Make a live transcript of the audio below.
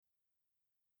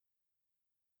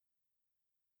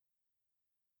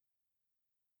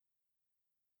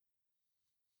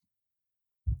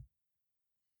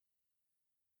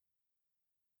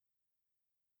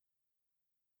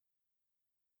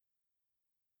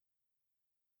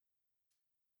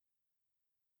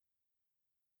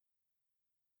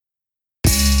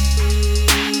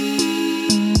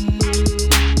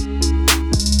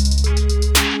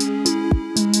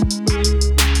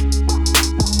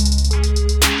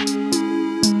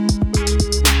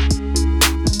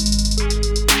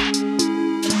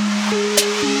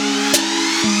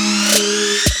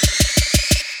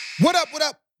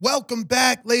Welcome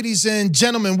back, ladies and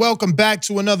gentlemen. Welcome back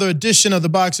to another edition of the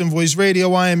Boxing Voice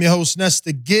Radio. I am your host,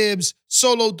 Nesta Gibbs,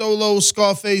 Solo Dolo,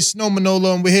 Scarface, No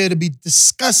Manolo, and we're here to be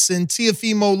discussing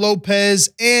Teofimo Lopez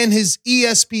and his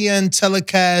ESPN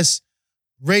telecast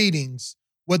ratings,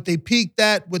 what they peaked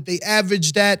at, what they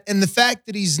averaged at, and the fact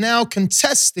that he's now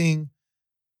contesting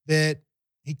that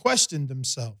he questioned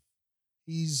himself.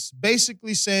 He's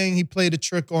basically saying he played a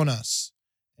trick on us,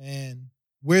 and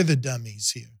we're the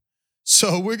dummies here.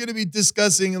 So we're going to be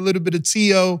discussing a little bit of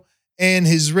Tio and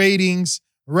his ratings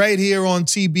right here on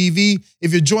TBV.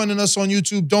 If you're joining us on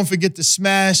YouTube, don't forget to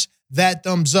smash that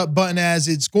thumbs up button, as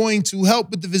it's going to help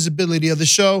with the visibility of the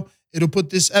show. It'll put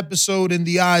this episode in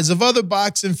the eyes of other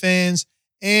boxing fans,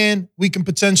 and we can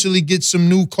potentially get some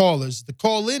new callers. The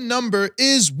call-in number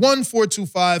is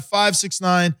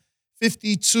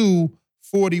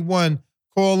 1-425-569-5241.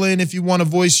 Call in if you want to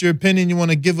voice your opinion. You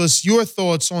want to give us your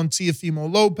thoughts on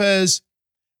Teofimo Lopez,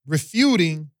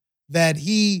 refuting that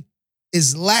he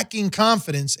is lacking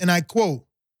confidence. And I quote,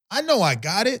 "I know I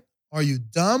got it. Are you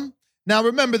dumb?" Now,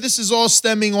 remember, this is all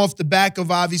stemming off the back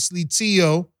of, obviously,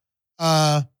 Tio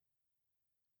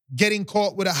getting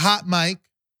caught with a hot mic,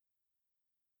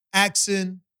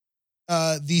 asking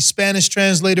the Spanish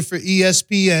translator for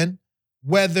ESPN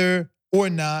whether or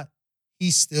not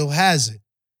he still has it.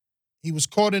 He was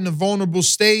caught in a vulnerable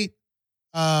state,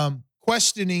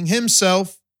 questioning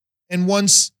himself. And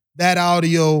once that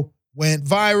audio went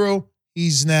viral,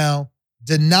 he's now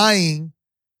denying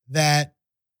that,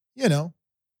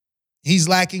 he's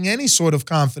lacking any sort of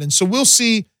confidence. So we'll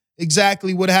see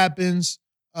exactly what happens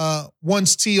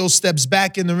once Tio steps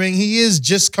back in the ring. He is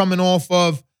just coming off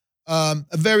of a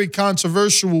very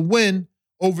controversial win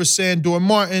over Sandor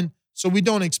Martin, so we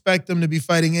don't expect him to be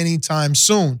fighting anytime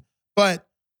soon. But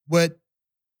what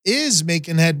is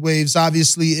making headwaves,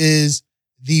 obviously, is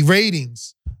the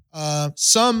ratings.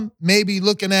 Some may be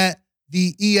looking at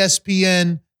the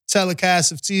ESPN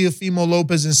telecast of Teofimo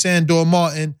Lopez and Sandor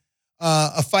Martin,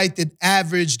 a fight that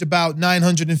averaged about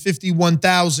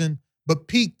 951,000, but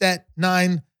peaked at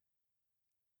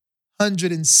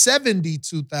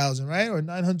 972,000, right? Or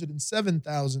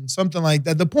 907,000, something like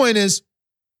that. The point is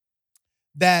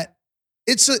that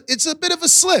it's a bit of a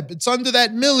slip. It's under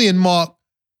that million mark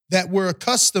that we're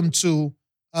accustomed to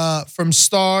from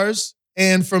Stars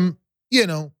and from,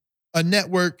 a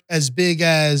network as big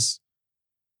as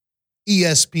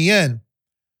ESPN.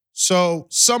 So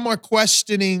some are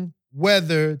questioning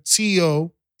whether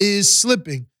Tio is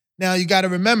slipping. Now, you got to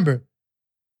remember,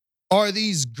 are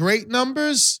these great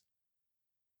numbers?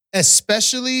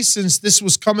 Especially since this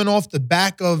was coming off the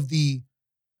back of the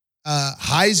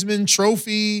Heisman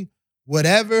Trophy,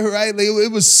 whatever, right?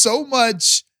 It was so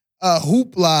much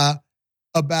hoopla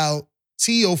about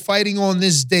Tio fighting on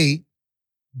this date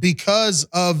because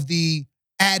of the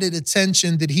added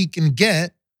attention that he can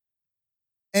get.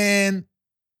 And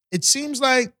it seems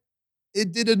like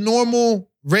it did a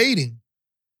normal rating,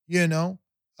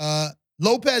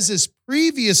 Lopez's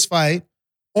previous fight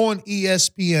on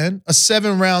ESPN, a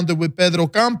 7-rounder with Pedro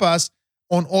Campas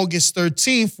on August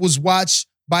 13th, was watched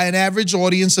by an average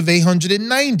audience of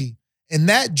 890. And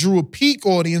that drew a peak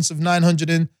audience of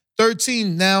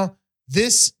 913. Now,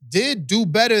 this did do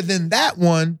better than that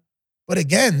one. But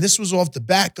again, this was off the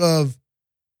back of,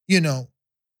 a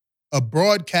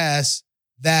broadcast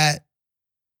that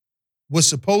was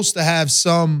supposed to have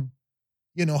some,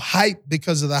 hype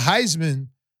because of the Heisman.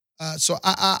 So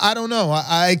I don't know.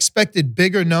 I expected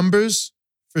bigger numbers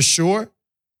for sure.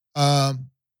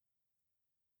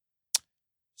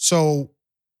 So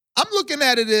I'm looking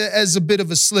at it as a bit of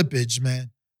a slippage,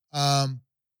 man.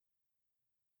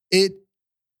 It,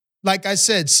 like I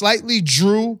said, slightly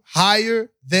drew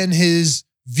higher than his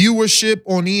viewership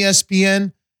on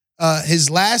ESPN his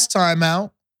last time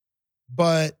out.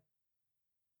 But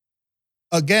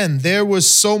again, there was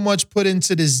so much put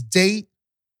into this date,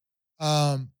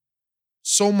 so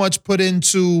much put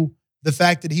into the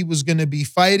fact that he was going to be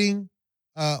fighting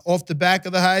off the back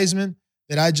of the Heisman,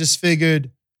 that I just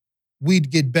figured we'd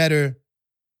get better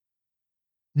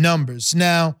numbers.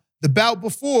 Now, the bout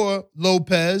before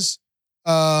Lopez,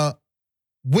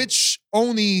 which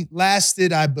only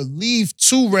lasted, I believe,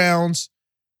 2 rounds,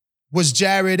 was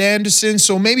Jared Anderson.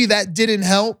 So maybe that didn't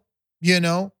help,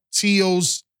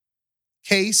 Tio's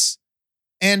case.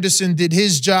 Anderson did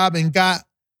his job and got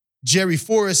Jerry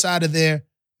Forrest out of there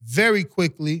very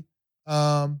quickly.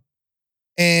 And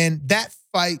that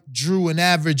fight drew an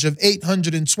average of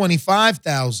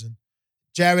 825,000.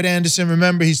 Jared Anderson,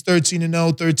 remember, he's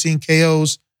 13-0, 13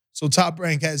 KOs. So Top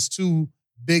Rank has 2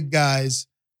 big guys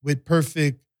with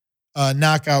perfect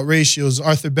knockout ratios.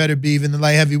 Arthur Beterbiev in the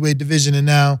light heavyweight division, and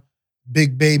now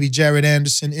big baby Jared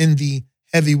Anderson in the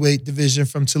heavyweight division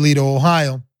from Toledo,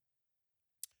 Ohio.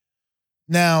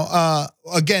 Now,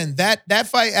 again, that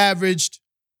fight averaged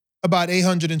about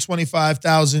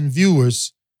 825,000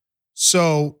 viewers.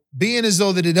 So being as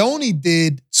though that it only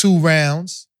did 2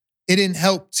 rounds, it didn't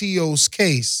help T.O.'s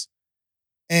case.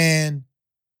 And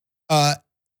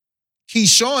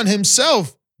Keyshawn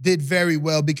himself did very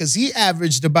well because he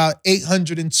averaged about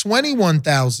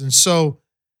 821,000. So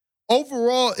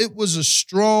overall, it was a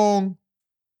strong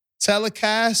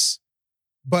telecast,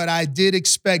 but I did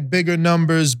expect bigger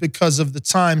numbers because of the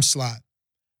time slot,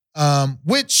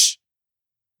 which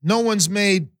no one's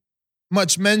made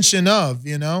much mention of,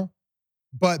 you know?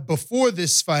 But before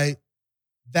this fight,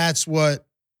 that's what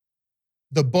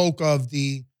the bulk of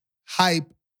the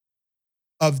hype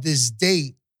of this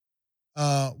date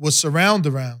was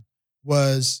surrounded around,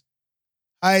 was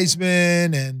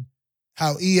Heisman and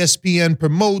how ESPN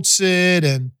promotes it.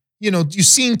 And, you know, you've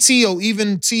seen T.O.,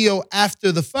 even T.O.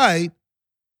 after the fight,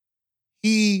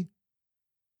 he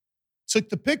took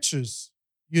the pictures,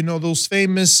 you know, those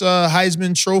famous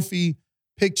Heisman Trophy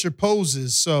picture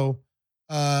poses. So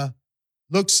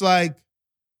looks like,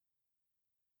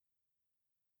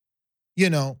 you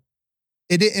know,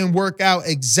 it didn't work out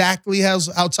exactly how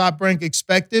Top Rank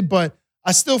expected, but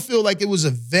I still feel like it was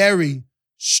a very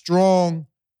strong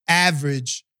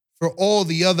average for all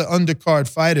the other undercard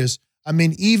fighters. I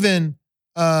mean, even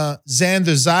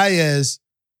Xander Zayas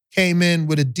came in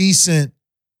with a decent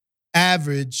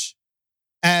average,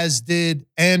 as did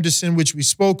Anderson, which we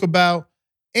spoke about,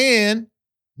 and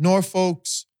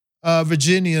Norfolk's,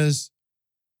 Virginia's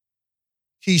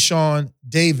Keyshawn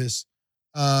Davis.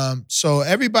 So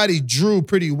everybody drew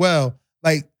pretty well.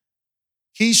 Like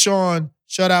Keyshawn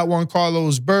shut out Juan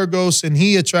Carlos Burgos, and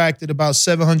he attracted about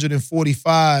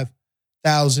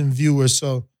 745,000 viewers.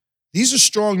 So these are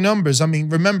strong numbers. I mean,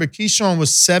 remember, Keyshawn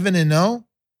was 7-0.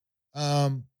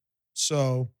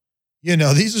 So, you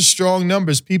know, these are strong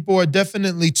numbers. People are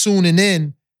definitely tuning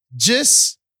in.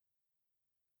 Just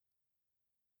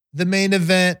the main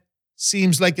event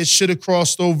seems like it should have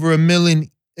crossed over 1 million,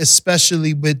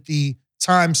 especially with the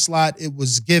time slot it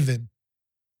was given.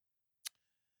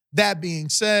 That being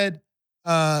said,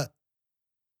 and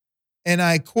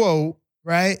I quote,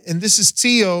 right? And this is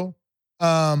T.O.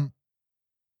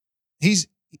 This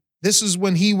is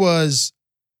when he was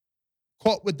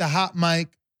caught with the hot mic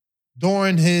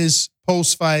during his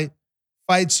post-fight.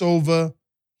 Fight's over.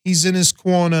 He's in his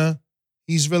corner.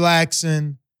 He's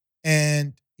relaxing.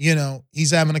 And, you know,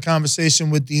 he's having a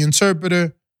conversation with the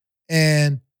interpreter.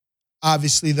 And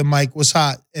obviously the mic was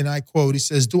hot. And I quote, he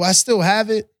says, "Do I still have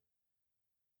it?"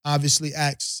 Obviously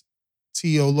asks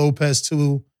T.O. Lopez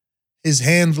to his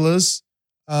handlers,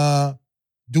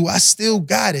 "Do I still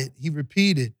got it?" He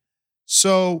repeated.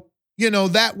 So, you know,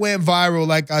 that went viral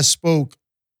like I spoke.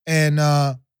 And,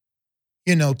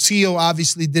 you know, T.O.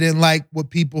 obviously didn't like what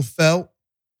people felt.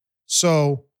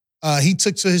 So he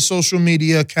took to his social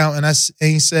media account and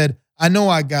he said, "I know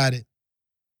I got it.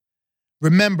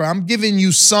 Remember, I'm giving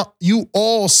you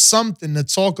all something to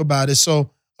talk about it." So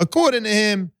according to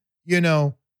him, you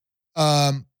know,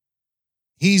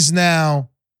 he's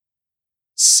now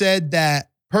said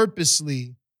that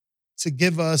purposely to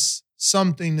give us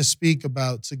something to speak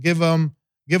about, to give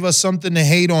us something to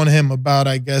hate on him about,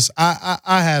 I guess. I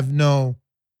have no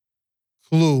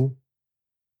clue.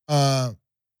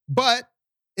 But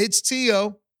it's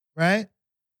T.O., right?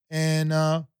 And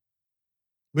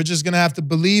we're just going to have to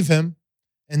believe him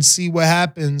and see what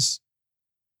happens.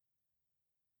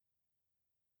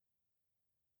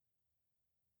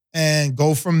 And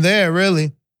go from there,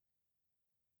 really.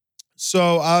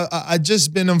 So I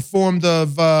just been informed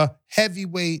of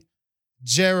heavyweight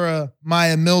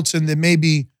Jeremiah Milton that may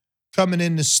be coming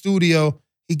in the studio.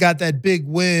 He got that big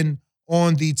win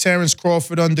on the Terrence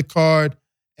Crawford undercard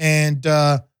and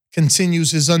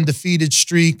continues his undefeated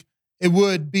streak. It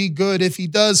would be good if he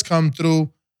does come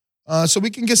through so we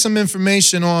can get some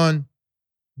information on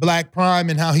Black Prime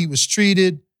and how he was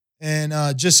treated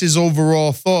and just his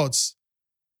overall thoughts.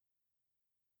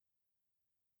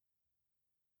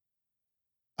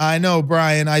 I know,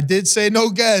 Brian. I did say no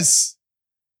guests.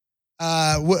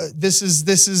 This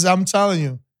is. I'm telling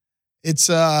you,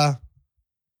 it's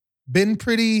been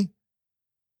pretty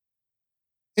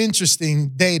interesting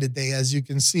day to day, as you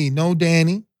can see. No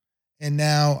Danny, and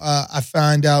now I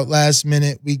find out last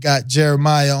minute we got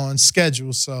Jeremiah on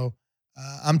schedule. So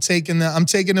I'm taking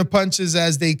the punches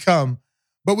as they come.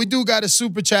 But we do got a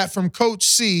super chat from Coach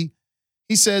C.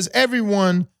 He says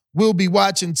everyone will be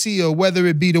watching T.O., whether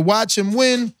it be to watch him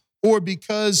win or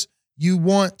because you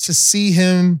want to see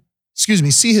him,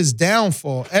 see his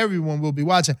downfall. Everyone will be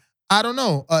watching. I don't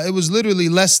know. It was literally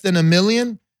less than 1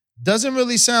 million. Doesn't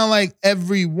really sound like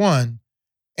everyone.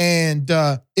 And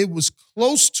it was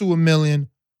close to 1 million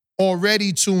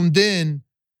already tuned in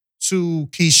to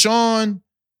Keyshawn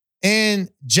and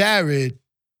Jared.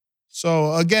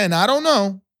 So again, I don't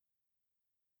know.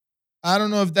 I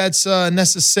don't know if that's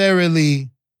necessarily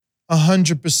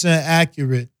 100%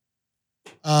 accurate.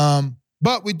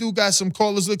 But we do got some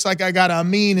callers. Looks like I got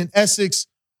Amin in Essex.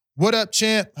 What up,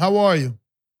 champ? How are you?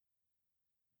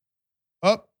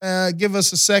 Give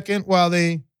us a second while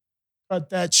they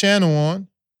cut that channel on.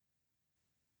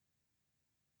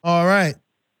 All right.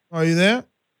 Are you there?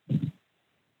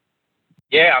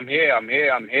 Yeah, I'm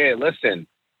here. Listen,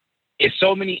 it's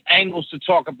so many angles to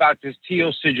talk about this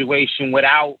Teal situation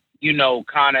without,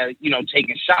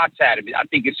 taking shots at it. I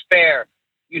think it's fair.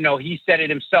 He said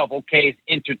it himself. Okay, it's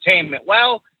entertainment.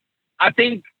 Well, I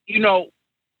think,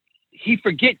 he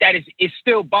forget that it's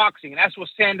still boxing. And that's what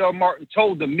Sandor Martin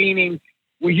told him, meaning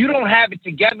when you don't have it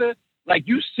together, like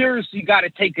you seriously got to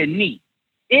take a knee.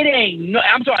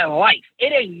 I'm talking life.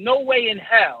 It ain't no way in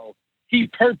hell he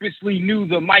purposely knew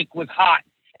the mic was hot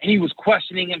and he was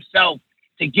questioning himself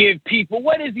to give people,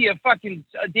 what is he,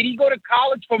 did he go to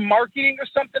college for marketing or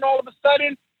something all of a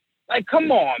sudden? Like,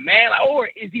 come on, man. Or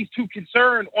is he too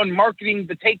concerned on marketing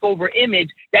the takeover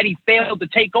image that he failed to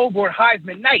take over on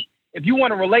Heisman night? If you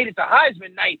want to relate it to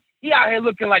Heisman night, he out here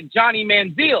looking like Johnny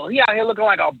Manziel. He out here looking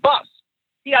like a bus.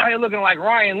 He out here looking like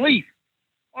Ryan Leaf.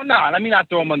 Oh, no, let me not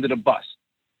throw him under the bus.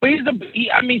 But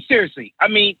seriously,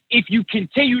 if you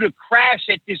continue to crash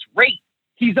at this rate,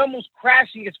 he's almost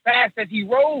crashing as fast as he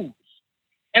rose.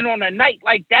 And on a night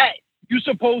like that, you're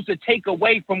supposed to take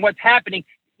away from what's happening.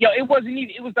 It was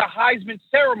the Heisman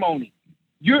ceremony.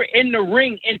 You're in the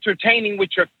ring entertaining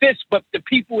with your fists, but the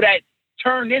people that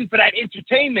turned in for that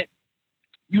entertainment,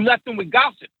 you left them with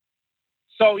gossip.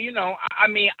 So,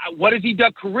 what has he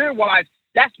done career-wise?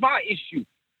 That's my issue.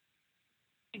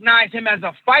 I recognize him as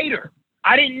a fighter.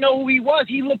 I didn't know who he was.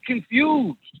 He looked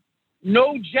confused.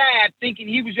 No jab, thinking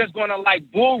he was just going to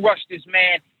bull rush this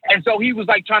man. And so he was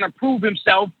trying to prove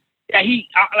himself that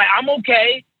I'm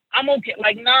okay. I'm okay.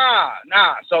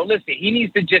 Nah. So listen, he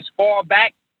needs to just fall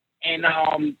back and,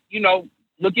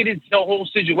 look at the whole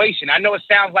situation. I know it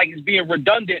sounds like it's being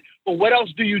redundant, but what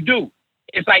else do you do?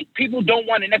 It's like people don't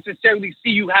want to necessarily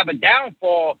see you have a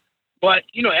downfall, but,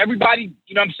 everybody,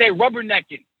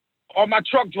 rubbernecking. All my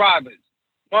truck drivers,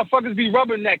 motherfuckers be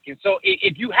rubbernecking. So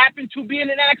if you happen to be in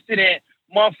an accident,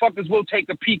 motherfuckers will take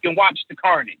a peek and watch the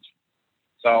carnage.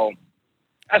 So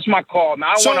that's my call, man.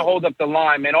 I don't want to hold up the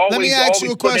line, man. Let me ask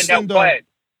you a question, though.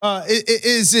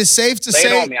 Is it safe to say?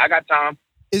 Lay it on me. I got time.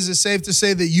 Is it safe to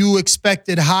say that you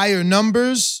expected higher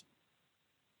numbers?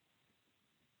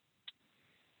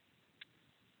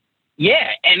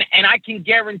 Yeah, and I can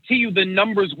guarantee you the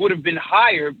numbers would have been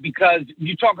higher because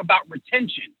you talk about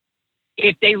retention.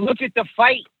 If they look at the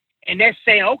fight and they're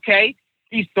saying, okay,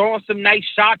 he's throwing some nice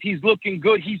shots, he's looking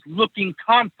good, he's looking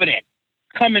confident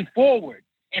coming forward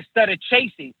instead of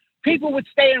chasing, people would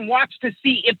stay and watch to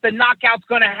see if the knockout's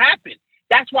going to happen.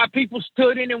 That's why people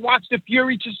stood in and watched the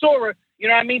Fury Chisora,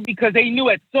 because they knew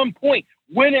at some point,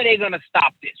 when are they going to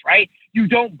stop this, right? You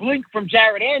don't blink from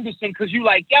Jared Anderson because you're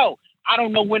like, yo, I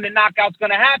don't know when the knockout's going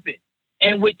to happen.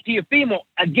 And with Teofimo,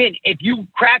 again, if you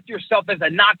craft yourself as a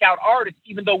knockout artist,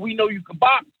 even though we know you can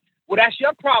box, well, that's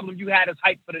your problem. You had us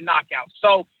hyped for the knockout.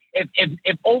 So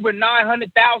if over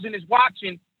 900,000 is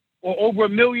watching or over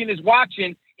 1 million is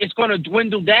watching, it's going to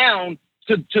dwindle down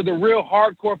to the real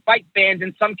hardcore fight fans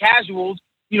and some casuals,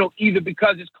 either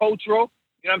because it's cultural,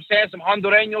 some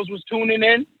Hondureños was tuning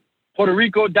in, Puerto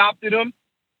Rico adopted them,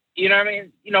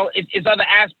 it's other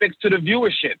aspects to the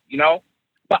viewership,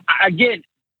 But again,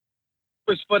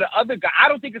 for the other guy, I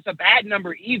don't think it's a bad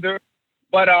number either,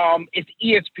 but it's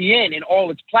ESPN and all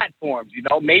its platforms,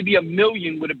 maybe 1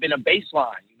 million would have been a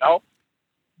baseline,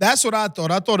 That's what I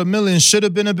thought. I thought 1 million should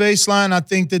have been a baseline. I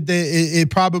think that it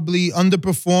probably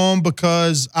underperformed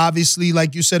because obviously,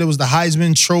 like you said, it was the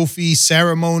Heisman Trophy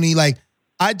ceremony.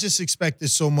 I just expected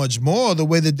so much more the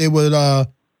way that they would, I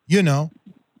don't know,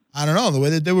 the way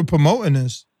that they were promoting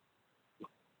this.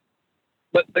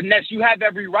 But Ness, you have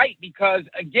every right because,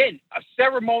 again, a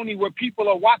ceremony where people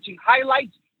are watching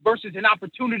highlights versus an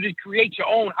opportunity to create your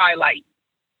own highlight.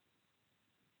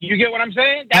 You get what I'm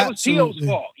saying? That Absolutely. was Teal's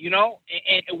fault, and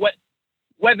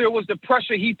whether it was the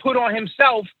pressure he put on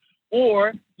himself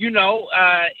or,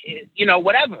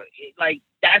 whatever.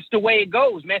 That's the way it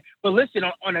goes, man. But listen,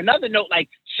 on another note,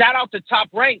 shout out to Top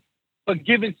Rank for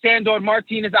giving Sandor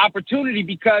Martinez opportunity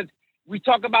because we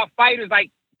talk about fighters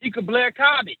like Ika Blair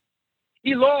Cobbett.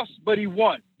 He lost, but he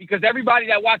won because everybody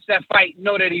that watched that fight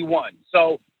know that he won.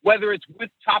 So whether it's with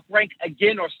Top Rank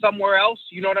again or somewhere else.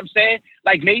 You know what I'm saying?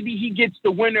 Like maybe he gets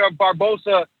the winner of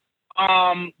Barbosa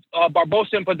and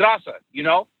Pedraza, you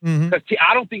know? Because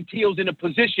I don't think Teal's in a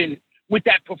position with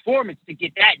that performance to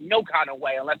get that no kind of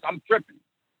way unless I'm tripping.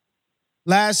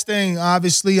 Last thing,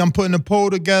 obviously, I'm putting a poll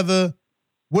together.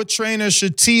 What trainer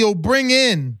should Teal bring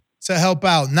in to help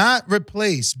out? Not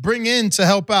replace, bring in to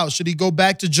help out. Should he go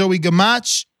back to Joey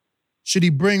Gamache? Should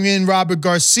he bring in Robert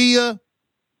Garcia?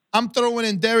 I'm throwing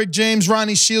in Derek James,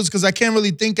 Ronnie Shields, because I can't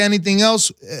really think anything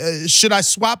else. Should I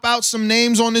swap out some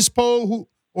names on this poll,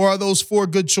 or are those 4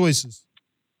 good choices?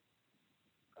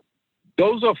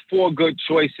 Those are 4 good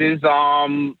choices.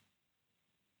 What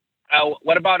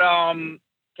about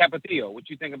Capetillo? What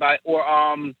you think about it? Or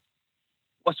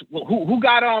who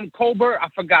got Colbert? I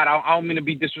forgot. I don't mean to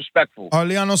be disrespectful.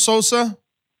 Arliano Sosa?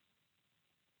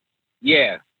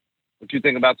 Yeah. What you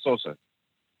think about Sosa?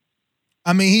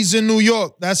 I mean, he's in New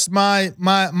York. That's my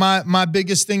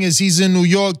biggest thing is he's in New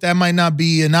York. That might not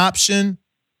be an option.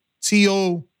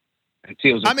 Teal's in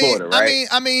Florida, right?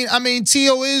 I mean,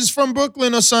 Teal is from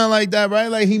Brooklyn or something like that, right?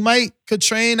 Like he could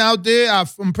train out there.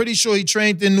 I'm pretty sure he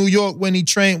trained in New York when he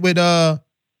trained with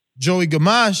Joey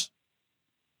Gamache.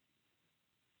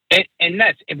 And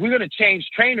that's, if we're going to change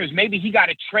trainers, maybe he got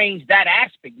to change that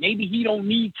aspect. Maybe he don't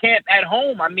need camp at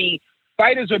home. I mean,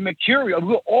 fighters are mercurial.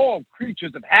 We're all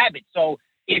creatures of habit. So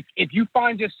if you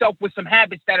find yourself with some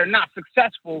habits that are not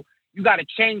successful, you got to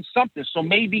change something. So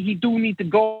maybe he do need to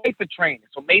go away for training.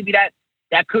 So maybe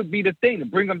that could be the thing to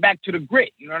bring him back to the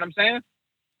grit. You know what I'm saying?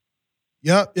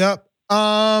 Yep.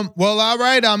 Well, all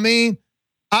right. I mean,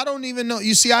 I don't even know.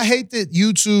 You see, I hate that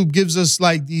YouTube gives us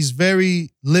like these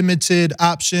very limited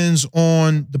options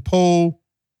on the poll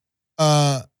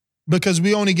because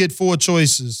we only get 4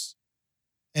 choices.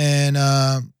 And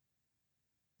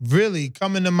really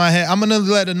coming to my head, I'm going to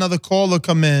let another caller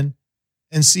come in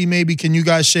and see maybe can you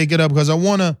guys shake it up because I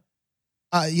want to,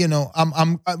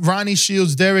 I'm Ronnie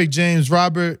Shields, Derek James,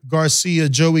 Robert Garcia,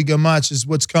 Joey Gamache is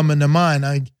what's coming to mind.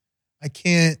 I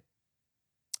can't.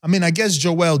 I mean, I guess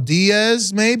Joel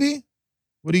Diaz, maybe.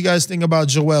 What do you guys think about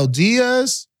Joel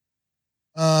Diaz?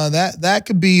 That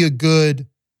could be a good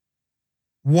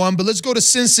one. But let's go to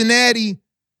Cincinnati.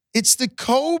 It's the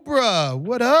Cobra.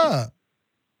 What up?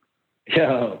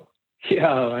 Yo,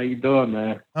 how you doing,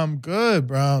 man? I'm good,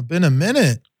 bro. Been a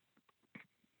minute.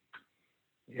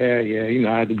 Yeah. You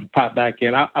know, I had to pop back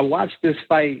in. I watched this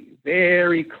fight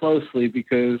very closely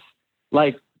because,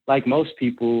 like most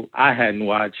people, I hadn't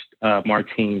watched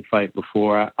Martin fight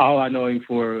before. All I know him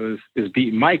for is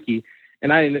beating Mikey,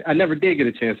 and I never did get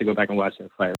a chance to go back and watch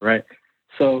that fight, right?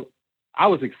 So I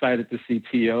was excited to see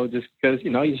T.O. just because, you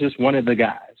know, he's just one of the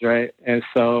guys, right? And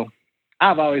so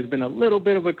I've always been a little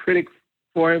bit of a critic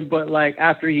for him, but like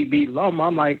after he beat Loma,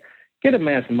 I'm like, get a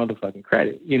man some motherfucking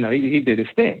credit. You know, he did his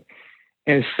thing.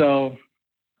 And so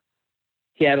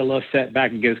he had a little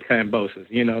setback against Kambosos.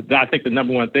 You know, I think the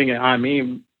number one thing, and I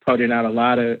mean, putting out a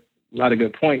lot of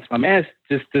good points. My man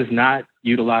just does not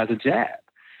utilize a jab.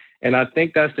 And I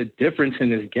think that's the difference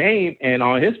in his game. And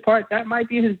on his part, that might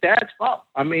be his dad's fault.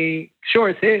 I mean, sure,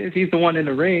 it's his. He's the one in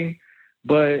the ring.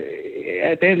 But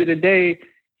at the end of the day,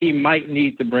 he might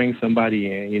need to bring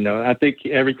somebody in. You know, I think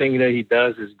everything that he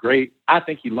does is great. I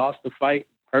think he lost the fight.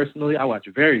 Personally, I watched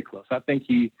very close. I think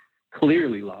he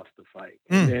clearly lost the fight.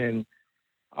 And then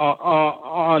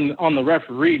on the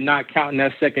referee not counting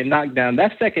that second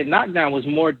knockdown was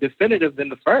more definitive than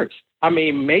the first. I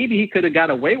mean, maybe he could have got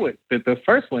away with the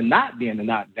first one not being a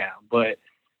knockdown, but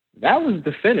that was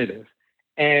definitive.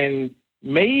 And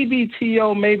maybe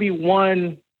T.O.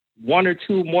 won 1 or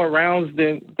 2 more rounds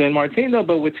than Martino,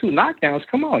 but with 2 knockdowns,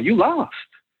 come on, you lost.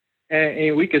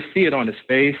 And we could see it on his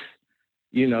face.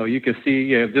 You know, you can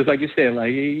see, just like you said,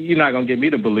 like, you're not going to get me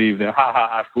to believe that,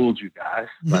 I fooled you guys.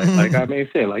 Like I mean,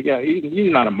 say, like,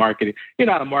 you're not a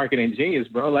marketing genius,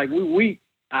 bro. Like, you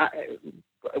know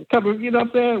what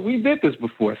I'm saying? We did this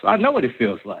before, so I know what it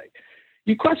feels like.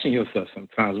 You question yourself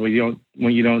sometimes when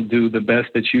you don't do the best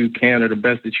that you can or the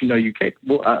best that you know you're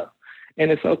capable of. And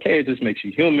it's okay, it just makes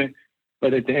you human.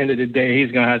 But at the end of the day,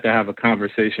 he's going to have a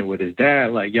conversation with his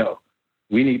dad, like, yo,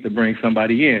 we need to bring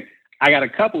somebody in. I got a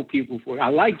couple people I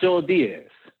like Joel Diaz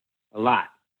a lot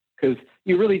because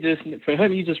you really just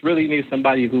really need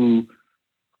somebody who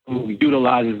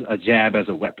utilizes a jab as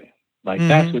a weapon. Like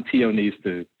that's what T.O. needs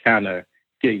to kind of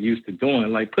get used to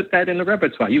doing. Like put that in the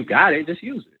repertoire. You got it, just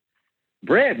use it.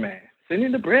 Breadman, send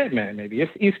in the Breadman. Maybe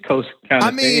it's East Coast kind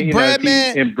of thing.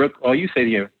 Breadman in Brook. Oh, you said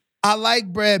here. I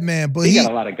like Breadman, but he got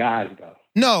a lot of guys though.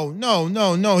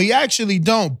 No, he actually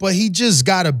don't. But he just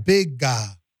got a big guy.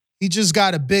 He just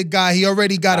got a big guy. He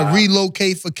already got to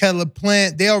relocate for Caleb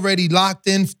Plant. They already locked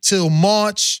in till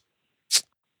March.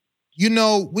 You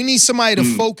know, we need somebody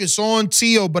to focus on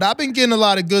Tio, but I've been getting a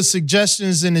lot of good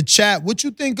suggestions in the chat. What you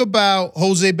think about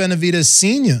Jose Benavidez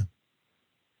Sr.?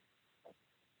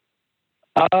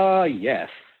 Yes.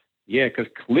 Yeah, because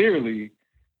clearly,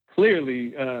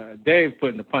 Dave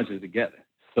putting the punches together.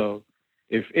 So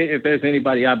if there's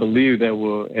anybody I believe that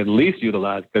will at least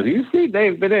utilize, because you see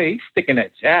Dave Benavidez, he's sticking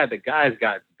that jab. The guy's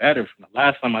got better from the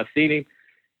last time I seen him,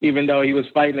 even though he was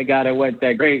fighting a guy that wasn't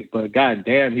that great, but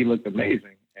goddamn, he looked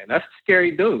amazing. And that's a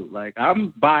scary dude. Like,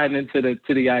 I'm buying into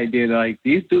the idea that, like,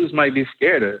 these dudes might be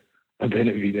scared of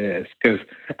Benavidez, because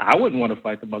I wouldn't want to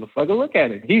fight the motherfucker. Look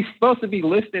at him. He's supposed to be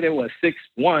listed at,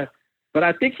 6'1", but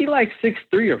I think he like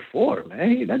 6'3" or 4",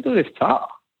 man. That dude is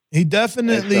tall. He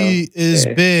definitely is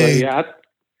big.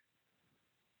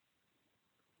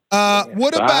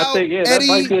 What about Eddie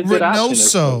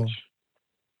Reynoso?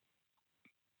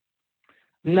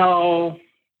 No,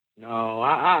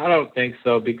 I don't think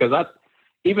so, because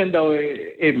even though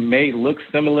it may look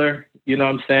similar, you know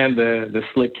what I'm saying, the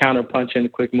slick counter punch and the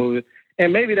quick movement,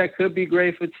 and maybe that could be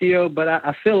great for Tio, but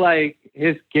I feel like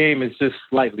his game is just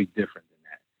slightly different than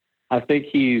that. I think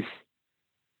he's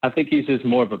just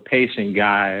more of a patient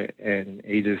guy, and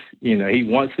he just, you know, he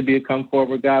wants to be a come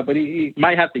forward guy, but he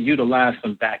might have to utilize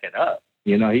some backing up.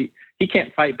 You know, he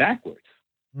can't fight backwards.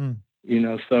 You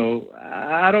know, so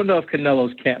I don't know if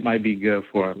Canelo's camp might be good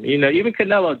for him. You know, even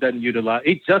Canelo doesn't utilize,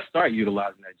 he just started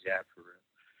utilizing that jab for real.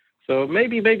 So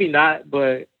maybe not,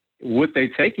 but would they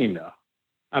take him though?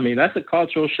 I mean, that's a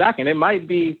cultural shock, and it might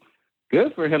be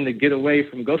good for him to get away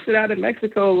from, go sit out in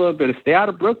Mexico a little bit, stay out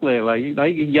of Brooklyn. Like, you know,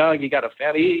 he's young, he got a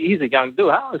family, he's a young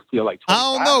dude. How old is he? Like 25? I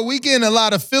don't know. We getting a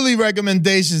lot of Philly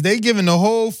recommendations. They giving the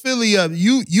whole Philly up.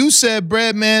 You said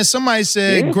Bread Man. Somebody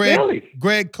said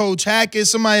Greg Coach Hackett.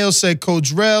 Somebody else said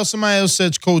Coach Rell. Somebody else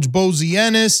said Coach Bozy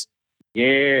Ennis.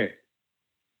 Yeah.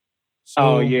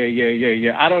 So,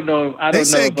 yeah. I don't know. They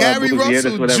said Gary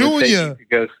Russell Jr.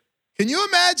 Can you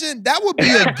imagine? That would be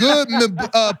a good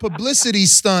publicity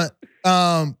stunt.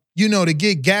 You know, to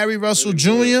get Gary Russell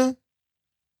Jr.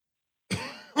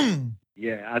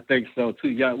 Yeah, I think so too.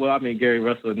 Yeah, well, I mean, Gary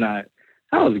Russell not.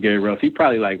 How old is Gary Russell? He's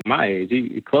probably like my age.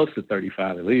 He's close to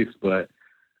 35 at least, but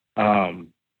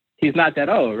he's not that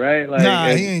old, right? Like,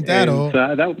 nah, he ain't that old.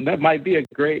 So that might be a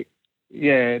great.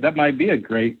 Yeah, that might be a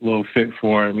great little fit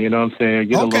for him. You know what I'm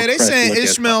saying? Okay, they saying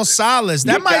Ishmael Salas.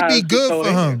 That might be good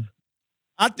for him.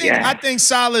 I think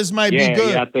Salas might be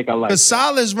good. Yeah, I think I like because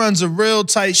Salas runs a real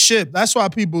tight ship. That's why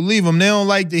people leave him. They don't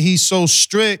like that he's so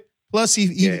strict. Plus,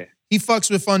 he fucks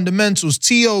with fundamentals.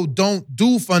 Tio don't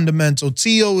do fundamental.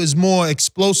 Tio is more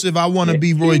explosive. I want to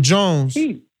be Roy Jones.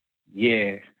 But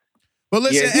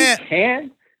listen, he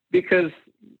can, because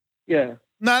No.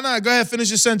 Go ahead, finish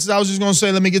your sentence. I was just gonna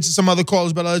say, let me get to some other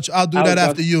callers, but I'll do that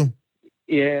after you.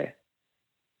 Yeah,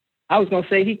 I was gonna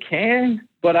say he can.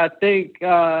 But I think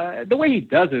the way he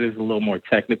does it is a little more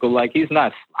technical. Like, he's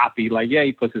not sloppy. Like, yeah,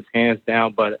 he puts his hands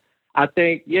down. But I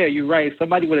think, yeah, you're right.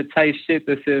 Somebody with a tight shit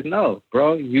that says, no,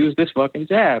 bro, use this fucking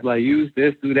jab. Like, use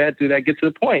this, do that, get to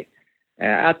the point.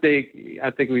 And I think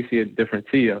we see a different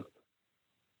Tio.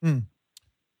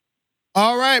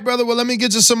 All right, brother. Well, let me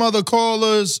get to some other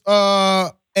callers.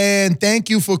 And thank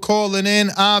you for calling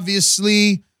in,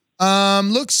 obviously.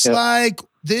 Looks like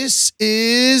this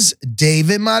is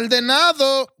David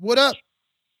Maldonado. What up?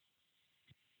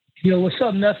 Yo, what's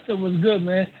up, Nestor? What's good,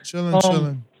 man?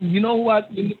 Chilling. You know what?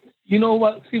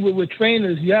 See, with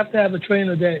trainers, you have to have a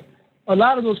trainer that. A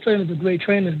lot of those trainers are great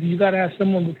trainers, but you got to have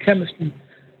someone with chemistry.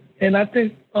 And I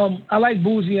think I like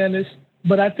Bozy Ennis,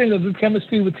 but I think a good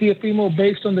chemistry with Teofimo,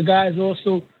 based on the guys,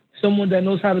 also someone that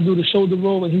knows how to do the shoulder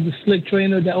roll, and he's a slick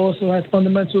trainer that also has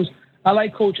fundamentals. I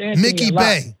like Coach Anthony. Mickey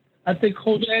Bay. I think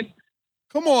Coach Anthony.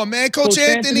 Come on, man. Coach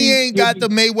Anthony ain't got the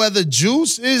Mayweather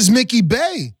juice. It's Mickey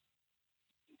Bay.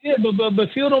 Yeah, but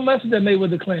Phil don't mess with that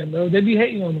Mayweather clan, bro. They be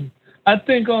hating on him. I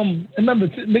think, remember,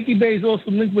 Mickey Bay is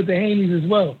also linked with the Haneys as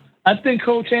well. I think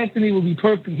Coach Anthony will be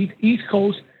perfect. He's East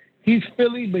Coast. He's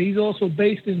Philly, but he's also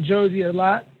based in Jersey a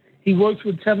lot. He works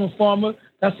with Tevin Farmer.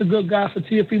 That's a good guy for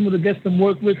Teofimo to get some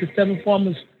work with, because Tevin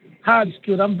Farmer's highly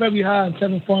skilled. I'm very high on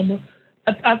Tevin Farmer.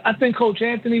 I think Coach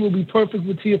Anthony will be perfect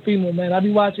with Teofimo, man. I'll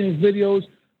be watching his videos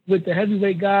with the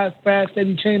heavyweight guys, Fast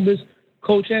Eddie Chambers.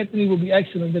 Coach Anthony will be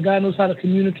excellent. The guy knows how to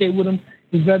communicate with him.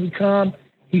 He's very calm.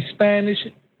 He's Spanish,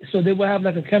 so they will have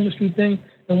like a chemistry thing.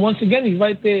 And once again, he's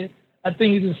right there. I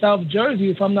think he's in South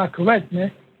Jersey, if I'm not correct,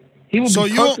 man. He will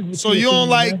be perfect with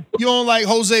Teofimo, you don't like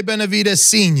Jose Benavidez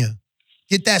Sr.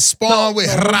 Get that spawn with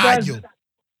Rayo.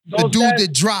 The dude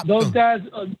that dropped those him. guys.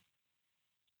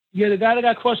 Yeah, the guy that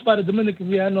got crushed by the Dominicans.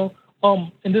 Yeah, I know.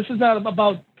 And this is not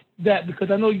about that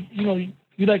because I know you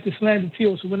like to slander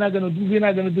Teal, so we're not gonna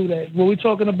do that. What we're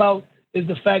talking about is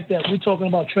the fact that we're talking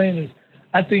about trainers.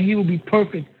 I think he would be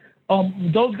perfect.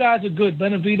 Those guys are good.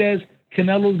 Benavidez,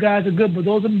 Canelo's guys are good, but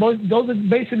those are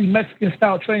basically Mexican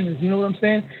style trainers. You know what I'm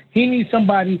saying? He needs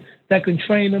somebody that can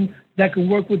train him, that can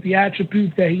work with the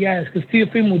attributes that he has. Because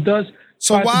Teofimo does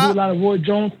try to do a lot of Roy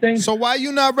Jones things. So why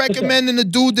you not recommending the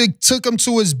dude that took him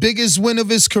to his biggest win of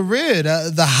his career,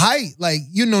 the height? Like,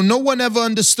 no one ever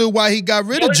understood why he got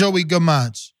rid of Joey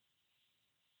Gamache.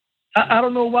 I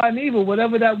don't know why neither.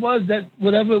 Whatever it was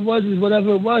is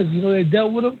whatever it was. They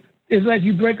dealt with him. It's like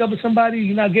you break up with somebody,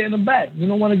 you're not getting them back. You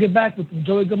don't want to get back with them.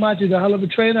 Joey Gamache is a hell of a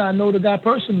trainer. I know the guy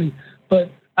personally.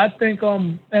 But I think,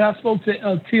 and I spoke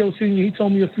to T.O. Sr., he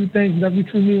told me a few things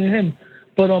between me and him.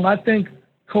 But I think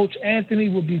Coach Anthony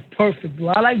would be perfect. Bro.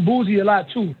 I like Boozy a lot,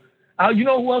 too. You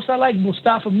know who else I like?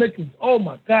 Mustafa Mickens. Oh,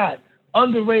 my God.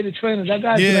 Underrated trainer. That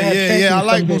guy's going to have Yeah. I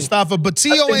like Mustafa. But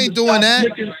T.O. ain't doing that.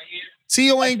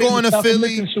 T.O. ain't going to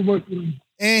Philly.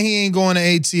 And he ain't going to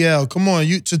ATL. Come on,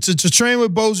 to train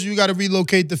with Bozo, you got to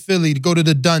relocate to Philly to go to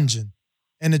the dungeon.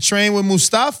 And to train with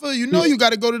Mustafa, you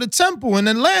got to go to the Temple in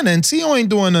Atlanta. And T.O. ain't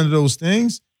doing none of those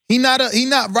things. He not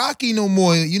Rocky no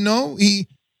more. He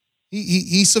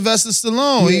Sylvester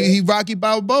Stallone. Yeah. He Rocky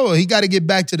Balboa. He got to get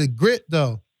back to the grit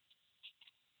though.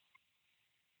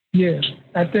 Yeah,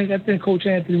 I think Coach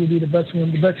Anthony would be the best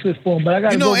one, the best fit for him. But I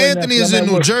got Anthony is in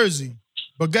New Jersey.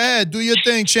 But go ahead, do your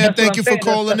thing, champ. Thank you for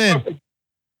calling in. Perfect.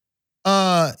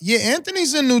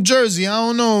 Anthony's in New Jersey. I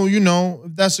don't know,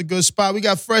 if that's a good spot. We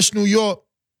got Fresh New York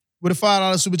with a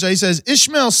 $5 super chat. He says,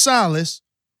 Ishmael Salas,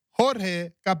 Jorge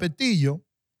Capetillo,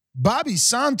 Bobby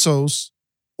Santos,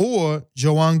 or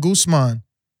Joan Guzman.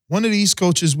 One of these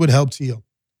coaches would help Tio.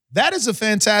 That is a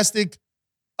fantastic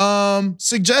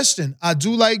suggestion. I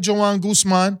do like Joan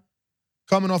Guzman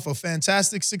coming off a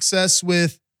fantastic success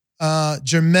with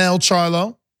Jermell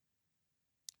Charlo.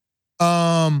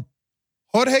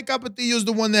 Jorge Capetillo is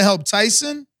the one that helped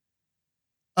Tyson.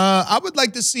 I would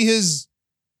like to see his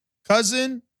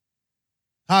cousin,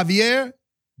 Javier,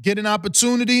 get an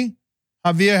opportunity.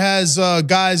 Javier has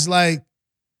guys like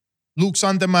Luke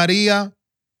Santamaria.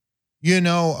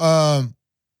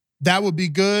 That would be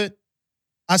good.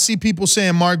 I see people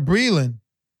saying Mark Breland.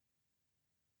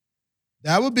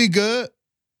 That would be good.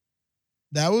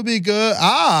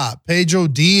 Pedro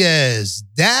Diaz.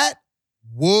 That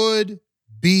would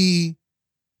be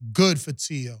good for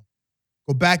Tio.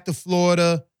 Go back to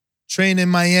Florida, train in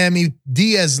Miami.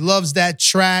 Diaz loves that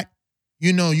track.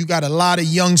 You got a lot of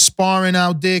young sparring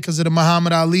out there because of the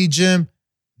Muhammad Ali gym.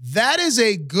 That is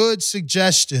a good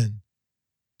suggestion.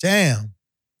 Damn.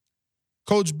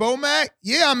 Coach Bomac?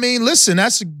 Yeah, listen,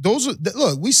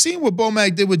 look, we seen what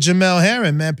Bomac did with Jamel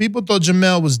Herring, man. People thought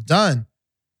Jamel was done.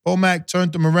 Bomac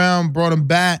turned him around, brought him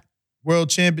back, world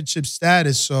championship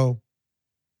status. So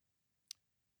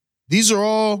these are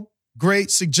all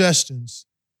great suggestions.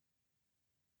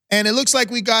 And it looks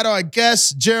like we got our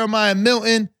guest, Jeremiah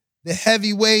Milton, the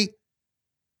heavyweight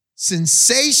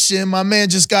sensation. My man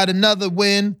just got another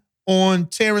win on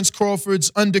Terrence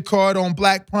Crawford's undercard on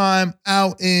Black Prime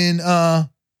out in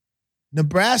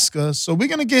Nebraska. So we're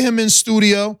going to get him in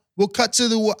studio. We'll cut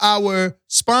to our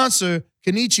sponsor,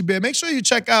 Kenichi Bear. Make sure you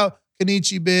check out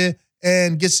Kenichi Bear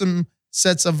and get some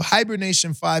sets of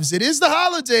Hibernation 5s. It is the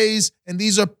holidays, and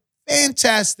these are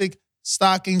fantastic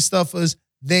stocking stuffers.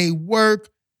 They work.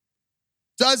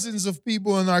 Dozens of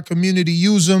people in our community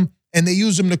use them, and they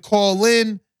use them to call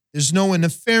in. There's no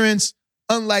interference.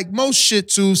 Unlike most Shih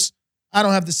Tzus, I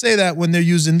don't have to say that when they're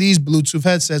using these Bluetooth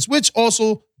headsets, which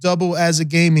also double as a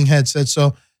gaming headset.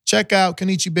 So check out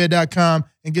KenichiBear.com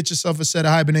and get yourself a set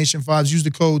of Hibernation 5s. Use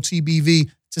the code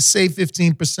TBV to save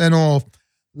 15% off.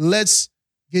 Let's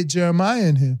get Jeremiah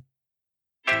in here.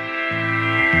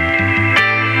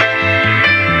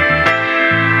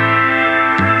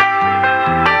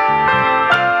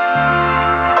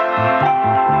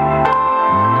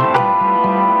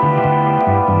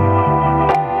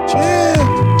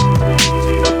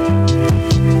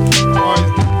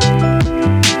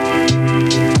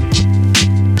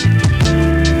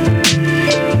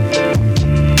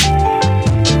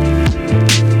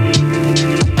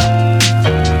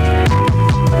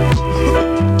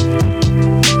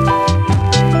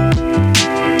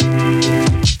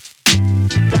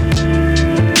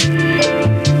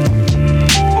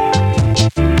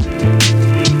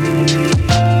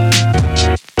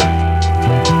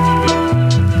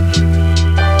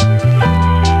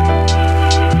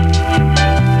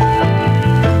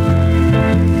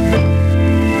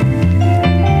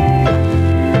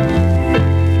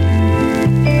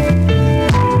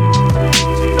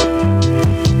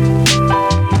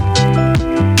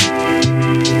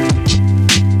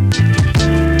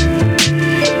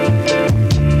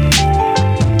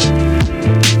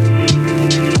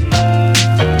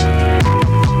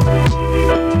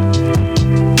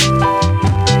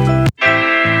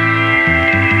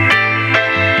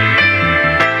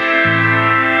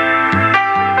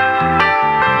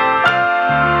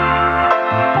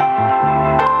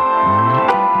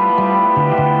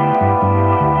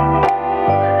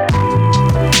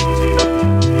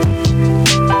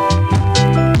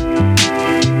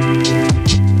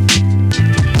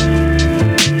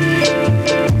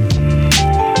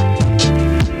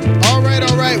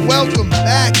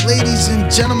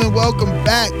 Gentlemen, welcome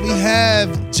back. We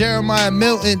have Jeremiah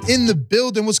Milton in the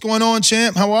building. What's going on,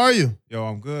 champ? How are you? Yo,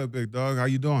 I'm good, big dog. How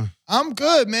you doing? I'm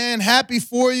good, man. Happy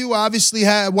for you. Obviously,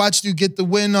 watched you get the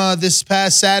win this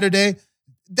past Saturday.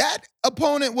 That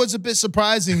opponent was a bit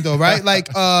surprising, though, right? Like,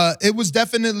 it was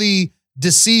definitely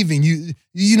deceiving.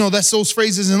 You know, that's those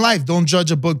phrases in life. Don't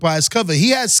judge a book by its cover. He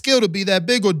had skill to be that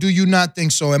big, or do you not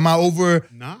think so? Am I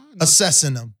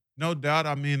assessing him? No doubt.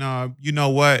 I mean, you know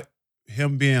what?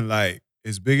 Him being like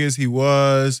as big as he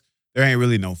was, there ain't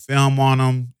really no film on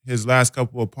him. His last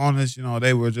couple of opponents, you know,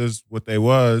 they were just what they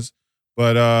was.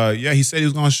 But yeah, he said he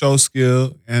was gonna show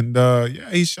skill, and yeah,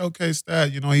 he showcased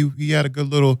that. You know, he had a good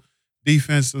little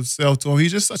defensive self to him.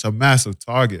 He's just such a massive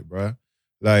target, bro.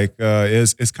 Like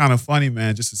it's kind of funny,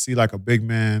 man, just to see like a big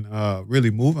man really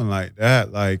moving like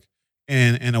that, like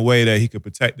in a way that he could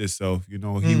protect himself. You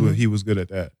know, he was good at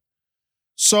that.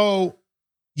 So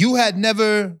you had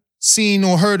never seen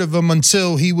or heard of him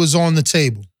until he was on the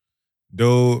table?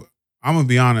 Dude, I'm gonna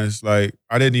be honest. Like,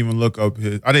 I didn't even look up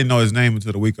I didn't know his name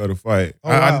until the week of the fight. Oh,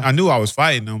 wow. I knew I was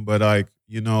fighting him, but like,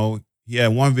 you know, he had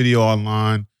one video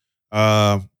online.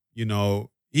 You know,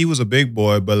 he was a big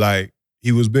boy, but like,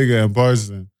 he was bigger in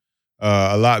person,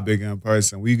 a lot bigger in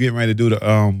person. We getting ready to do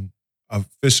the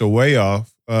official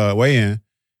weigh-in,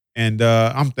 and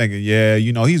I'm thinking, yeah,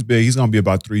 you know, he's big. He's gonna be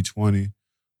about 320.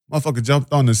 Motherfucker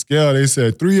jumped on the scale. They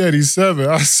said 387.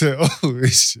 I said, "Holy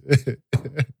shit!"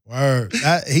 Word.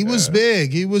 He was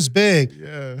big. He was big.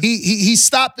 Yeah. He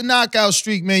stopped the knockout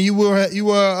streak, man. You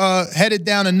were headed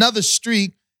down another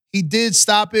streak. He did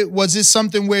stop it. Was it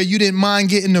something where you didn't mind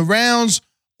getting the rounds,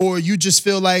 or you just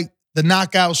feel like the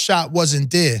knockout shot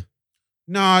wasn't there?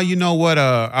 Nah, you know what?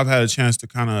 I've had a chance to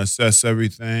kind of assess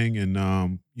everything,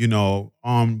 and you know,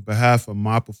 on behalf of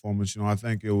my performance, you know, I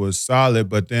think it was solid.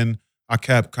 But then I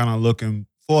kept kind of looking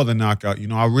for the knockout. You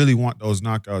know, I really want those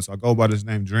knockouts. I go by this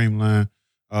name, Dreamland.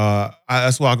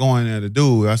 That's what I go in there to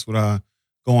do. That's what I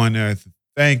go in there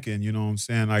thinking. You know what I'm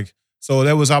saying? Like, so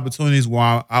there was opportunities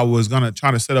where I was gonna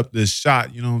try to set up this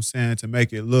shot. You know what I'm saying, to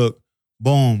make it look,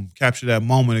 boom, capture that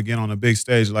moment again on a big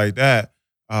stage like that.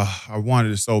 I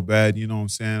wanted it so bad. You know what I'm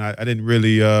saying? I didn't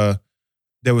really.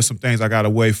 There were some things I got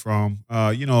away from.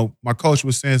 You know, my coach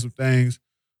was saying some things.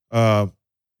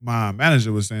 My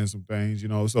manager was saying some things, you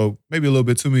know, so maybe a little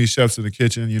bit too many chefs in the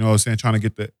kitchen, you know what I'm saying, trying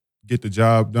to get the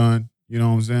job done, you know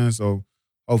what I'm saying? So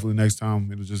hopefully next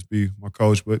time it'll just be my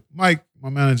coach. But Mike,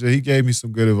 my manager, he gave me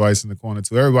some good advice in the corner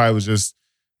too. Everybody was just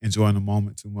enjoying the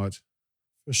moment too much.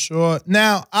 For sure.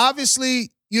 Now, obviously,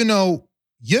 you know,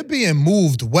 you're being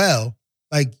moved well.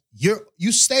 Like,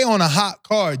 you stay on a hot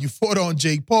card. You fought on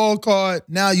Jake Paul card.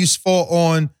 Now you fought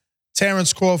on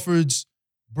Terrence Crawford's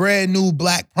brand new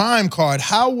Black Prime card.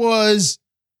 How was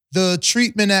the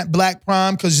treatment at Black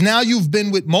Prime? Because now you've been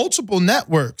with multiple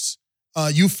networks.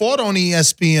 You fought on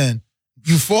ESPN.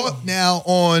 You fought now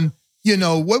on, you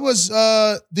know, what was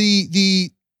that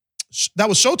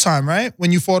was Showtime, right?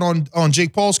 When you fought on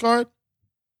Jake Paul's card?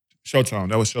 Showtime.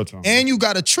 That was Showtime. And you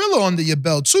got a Triller under your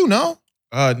belt too, no?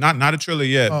 Not a Triller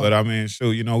yet, but I mean,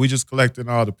 shoot, you know, we just collecting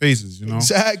all the pieces, you know?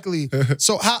 Exactly.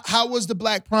 So how was the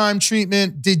Black Prime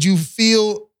treatment? Did you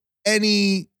feel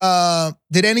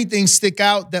did anything stick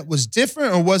out that was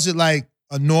different, or was it like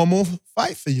a normal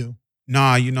fight for you?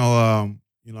 Nah, you know,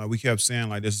 we kept saying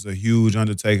like this is a huge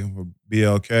undertaking for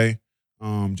BLK,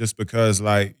 just because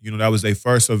like, you know, that was their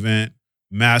first event,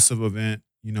 massive event.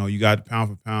 You know, you got the pound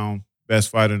for pound best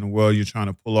fighter in the world. You're trying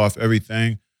to pull off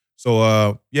everything.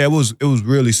 So yeah, it was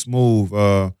really smooth.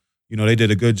 You know, they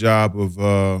did a good job of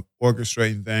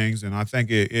orchestrating things, and I think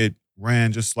it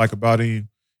ran just like about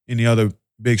any other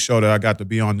big show that I got to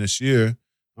be on this year.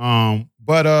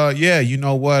 But yeah, you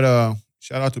know what?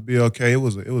 Shout out to BLK. It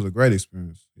was a great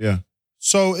experience. Yeah.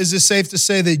 So is it safe to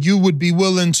say that you would be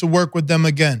willing to work with them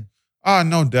again?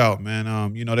 No doubt,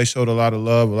 man. You know, they showed a lot of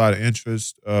love, a lot of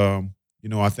interest. You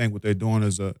know, I think what they're doing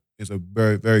is a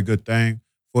very, very good thing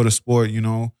for the sport, you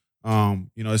know.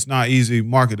 You know, it's not easy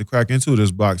market to crack into this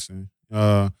boxing.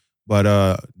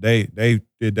 But they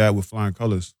did that with flying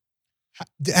colors.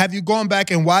 Have you gone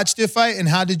back and watched their fight? And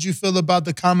how did you feel about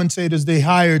the commentators they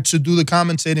hired to do the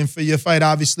commentating for your fight?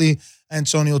 Obviously,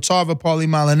 Antonio Tarver, Paulie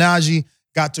Malignaggi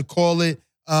got to call it.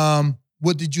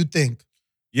 What did you think?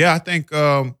 Yeah, I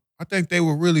think they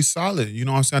were really solid. You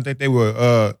know what I'm saying? I think they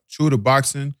were true to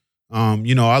boxing.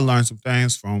 You know, I learned some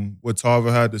things from what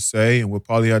Tarver had to say and what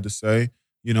Paulie had to say.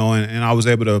 You know, and I was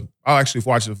able to. I actually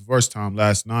watched it for the first time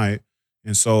last night,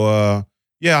 and so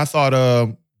yeah, I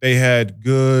thought they had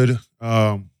good.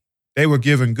 They were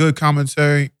giving good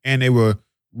commentary, and they were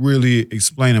really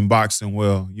explaining boxing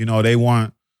well. You know, they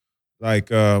weren't like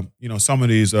you know, some of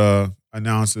these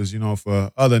announcers,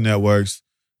 for other networks,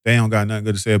 they don't got nothing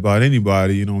good to say about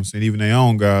anybody, you know what I'm saying, even their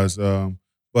own guys.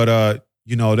 But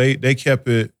they kept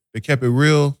it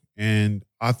real, and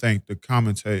I think the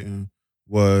commentating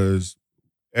was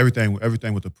everything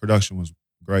with the production was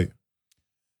great.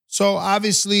 So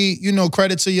obviously,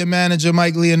 credit to your manager,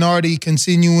 Mike Leonardi,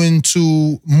 continuing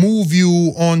to move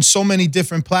you on so many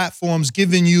different platforms,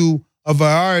 giving you a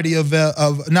variety of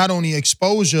not only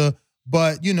exposure,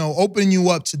 but, opening you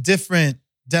up to different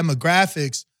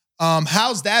demographics.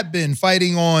 How's that been,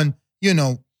 fighting on,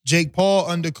 Jake Paul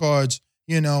undercards,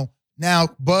 now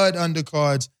Bud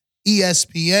undercards,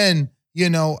 ESPN,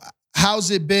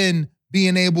 how's it been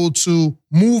being able to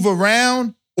move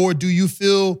around, or do you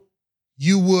feel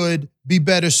you would be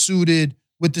better suited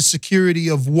with the security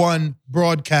of one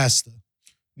broadcaster?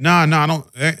 Nah, I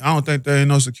don't think there ain't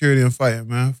no security in fighting,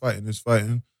 man. Fighting is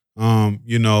fighting.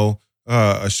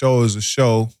 A show is a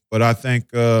show, but I think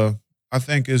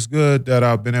it's good that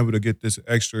I've been able to get this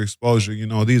extra exposure.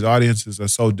 These audiences are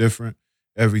so different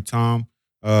every time.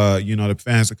 The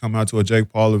fans that come out to a Jake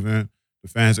Paul event, the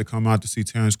fans that come out to see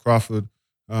Terrence Crawford,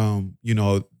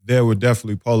 there were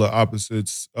definitely polar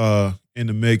opposites in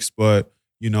the mix, but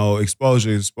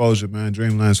exposure, man.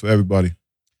 Dreamland's for everybody.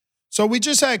 So we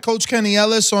just had Coach Kenny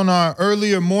Ellis on our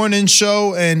earlier morning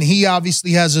show, and he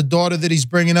obviously has a daughter that he's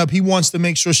bringing up. He wants to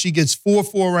make sure she gets 4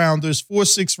 4-rounders, 4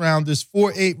 6-rounders,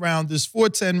 4 8-rounders, 4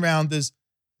 10-rounders.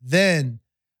 Then,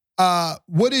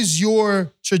 what is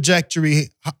your trajectory?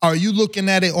 Are you looking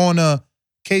at it on a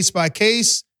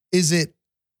case-by-case? Is it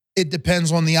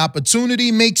depends on the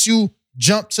opportunity, makes you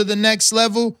jump to the next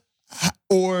level?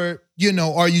 Or,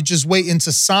 are you just waiting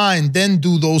to sign, then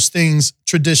do those things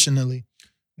traditionally?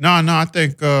 No, I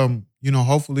think,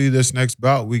 hopefully this next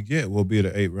bout we get will be the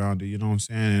 8-rounder, you know what I'm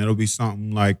saying? And it'll be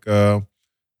something like because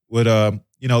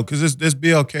this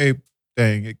BLK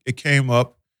thing, it came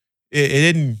up. It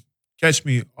didn't catch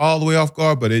me all the way off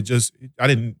guard, but I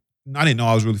didn't know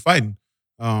I was really fighting.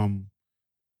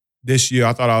 This year,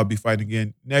 I thought I would be fighting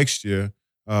again next year.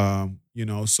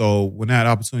 So when that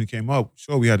opportunity came up,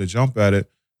 sure, we had to jump at it.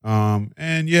 We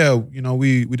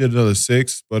did another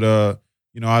 6, but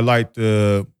I'd like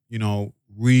to,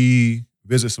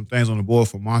 revisit some things on the board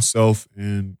for myself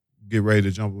and get ready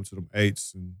to jump up to them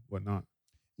 8s and whatnot.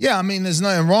 Yeah, I mean, there's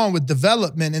nothing wrong with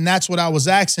development, and that's what I was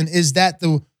asking. Is that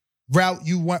the route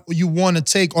you want to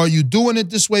take? Are you doing it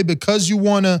this way because you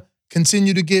want to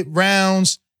continue to get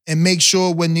rounds and make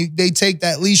sure when they take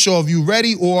that leash off, you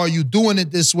ready, or are you doing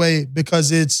it this way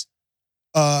because it's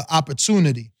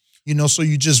opportunity? So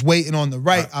you're just waiting on the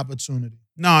right opportunity.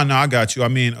 No, I got you. I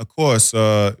mean, of course,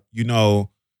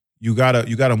 you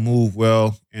gotta move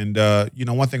well, and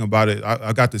one thing about it,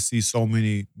 I got to see so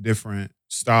many different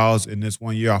styles in this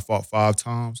one year. I fought 5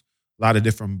 times, a lot of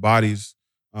different bodies,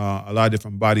 a lot of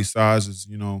different body sizes.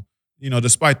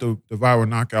 Despite the viral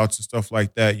knockouts and stuff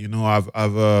like that,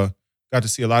 I've got to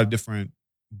see a lot of different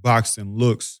boxing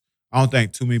looks. I don't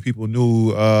think too many people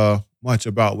knew much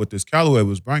about what this Callaway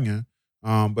was bringing.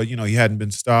 But, he hadn't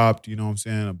been stopped, you know what I'm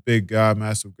saying? A big guy,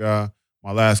 massive guy.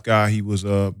 My last guy, he was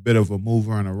a bit of a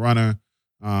mover and a runner.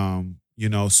 I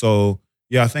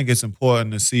think it's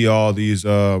important to see all these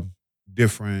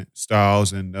different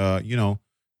styles and,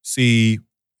 see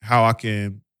how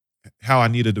I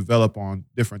need to develop on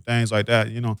different things like that.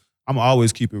 I'm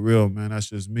always keep it real, man. That's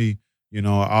just me.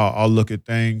 I'll look at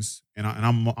things and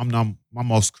I'm my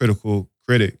most critical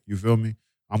critic. You feel me?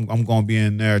 I'm going to be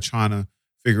in there trying to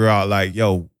figure out like,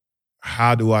 yo,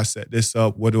 how do I set this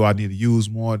up? What do I need to use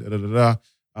more? We're going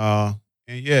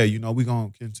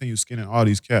to continue skinning all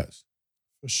these cats.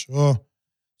 For sure.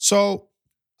 So,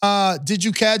 did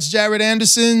you catch Jared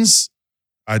Anderson's?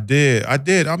 I did.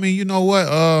 I mean, you know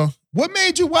what? What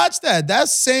made you watch that?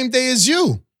 That's the same day as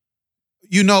you.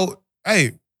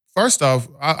 Hey, first off,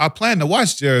 I planned to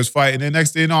watch Jared's fight, and then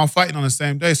next thing you know, I'm fighting on the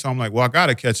same day. So I'm like, well, I got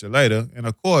to catch it later. And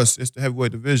of course, it's the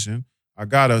heavyweight division. I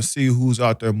got to see who's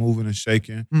out there moving and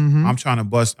shaking. Mm-hmm. I'm trying to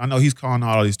bust. I know he's calling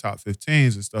out all these top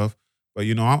 15s and stuff, but,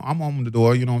 I'm on the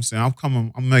door. You know what I'm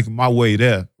saying? I'm making my way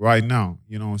there right now.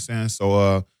 You know what I'm saying?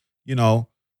 So,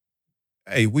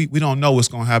 hey, we don't know what's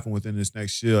going to happen within this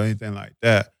next year or anything like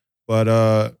that. But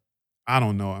I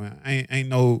don't know. I mean,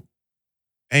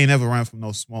 ain't never ran from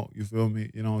no smoke. You feel me?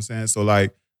 You know what I'm saying? So,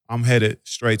 like, I'm headed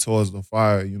straight towards the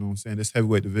fire. You know what I'm saying? This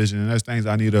heavyweight division, and there's things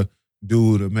I need to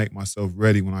do to make myself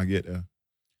ready when I get there.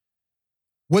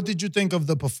 What did you think of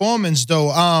the performance, though?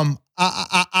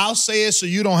 I'll say it so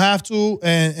you don't have to,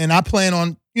 and I plan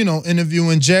on,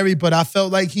 interviewing Jerry, but I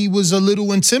felt like he was a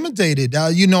little intimidated.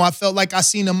 I felt like I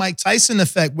seen a Mike Tyson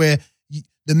effect where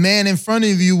the man in front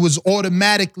of you was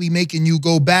automatically making you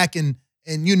go back and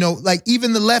And, like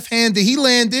even the left hand that he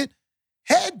landed,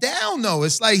 head down though.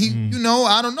 It's like he,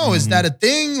 I don't know. Is that a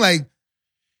thing? Like,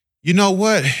 you know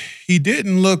what? He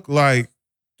didn't look like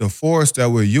the Forrest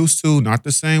that we're used to. Not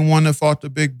the same one that fought the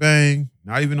Big Bang.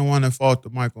 Not even the one that fought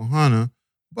the Michael Hunter.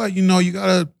 But, you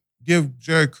gotta give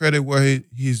Jared credit where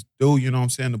he's due. You know what I'm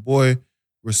saying? The boy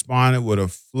responded with a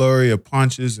flurry of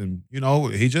punches and,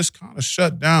 he just kind of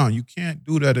shut down. You can't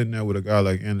do that in there with a guy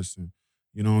like Anderson.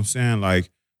 You know what I'm saying?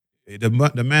 Like, the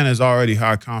man is already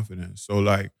high confidence. So,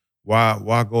 like,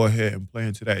 why go ahead and play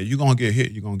into that? If you're going to get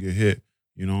hit, you're going to get hit.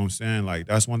 You know what I'm saying? Like,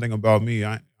 that's one thing about me.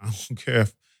 I don't care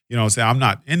if, what I'm saying? I'm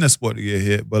not in the sport to get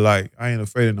hit, but, like, I ain't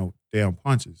afraid of no damn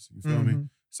punches. You feel me?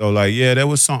 So, like, yeah, there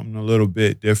was something a little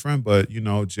bit different, but,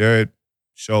 Jared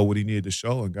showed what he needed to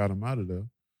show and got him out of there.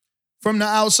 From the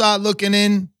outside looking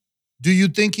in, do you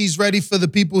think he's ready for the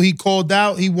people he called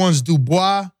out? He wants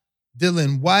Dubois,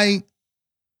 Dylan White.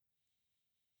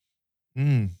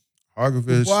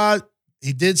 Hrgović. Dubois,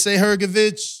 he did say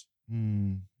Hrgović.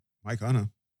 Mike Hunter.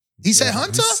 He said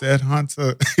Hunter? He said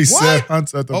Hunter. He said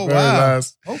Hunter at the very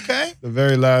last. Okay. The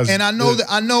very last. And I know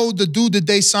the dude that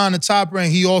they signed the Top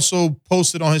Rank, he also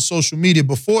posted on his social media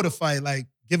before the fight, like,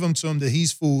 give him to him that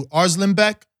he's fooled. Arslan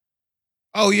Beck?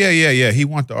 Oh, yeah. He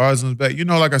want the Arslan back.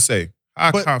 Like I say,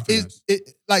 high confidence.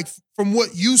 Like, from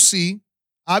what you see,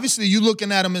 obviously you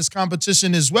looking at him as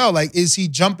competition as well. Like, is he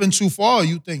jumping too far? Or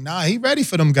you think, nah, he ready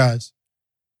for them guys?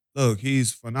 Look,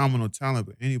 he's phenomenal talent,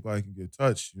 but anybody can get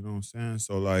touched. You know what I'm saying?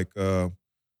 So, like,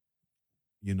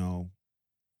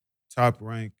 Top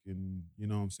Rank and,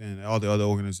 what I'm saying, all the other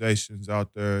organizations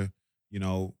out there,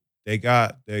 they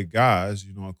got their guys,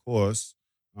 of course.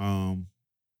 He'll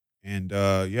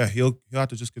have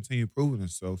to just continue proving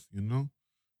himself,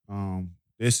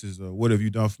 This is a what have you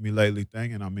done for me lately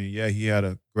thing. And I mean, yeah, he had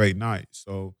a great night.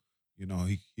 So,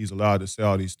 he's allowed to say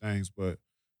all these things, but,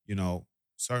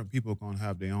 certain people are going to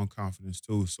have their own confidence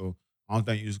too. So I don't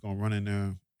think you're just going to run in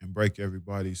there and break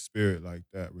everybody's spirit like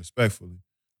that, respectfully.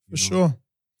 For sure.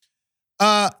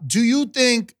 Do you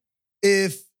think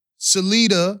if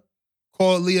Salita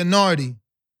called Leonardi,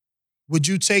 would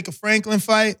you take a Franklin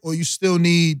fight, or you still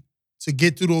need to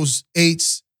get through those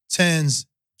 8s, 10s,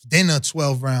 then a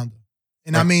 12-rounder?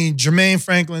 And I mean, Jermaine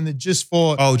Franklin that just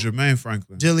fought. Oh, Jermaine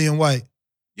Franklin. Dillian White.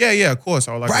 Yeah, of course.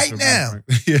 I would like right now.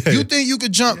 Yeah. You think you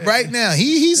could jump right now?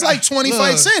 He's like 20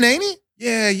 fights in, ain't he?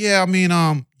 Yeah. I mean,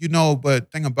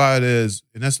 but thing about it is,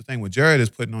 and that's the thing with Jared is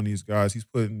putting on these guys. He's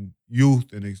putting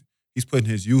youth and he's putting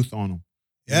his youth on them.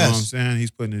 You know what I'm saying?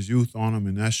 He's putting his youth on them,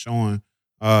 and that's showing.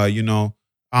 I'm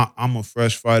a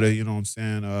fresh fighter. You know what I'm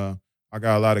saying? I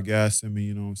got a lot of gas in me.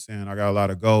 You know what I'm saying? I got a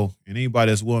lot of go, and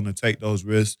anybody that's willing to take those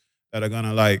risks that are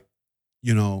gonna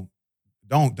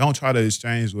Don't try to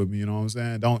exchange with me, you know what I'm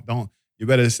saying? Don't. You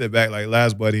better sit back like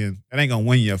last buddy, and that ain't gonna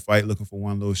win you a fight looking for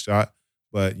one little shot.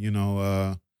 But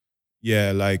I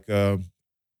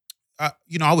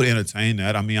would entertain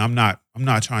that. I mean, I'm not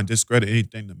trying to discredit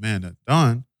anything the man has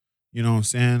done. You know what I'm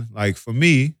saying? Like for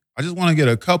me, I just want to get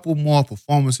a couple more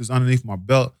performances underneath my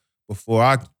belt before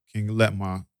I can let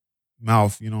my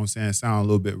mouth, you know what I'm saying, sound a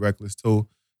little bit reckless too.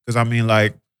 Because I mean,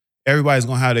 like everybody's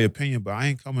gonna have their opinion, but I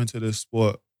ain't coming to this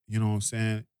sport. You know what I'm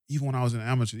saying? Even when I was an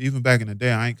amateur, even back in the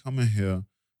day, I ain't coming here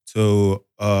to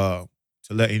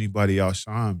let anybody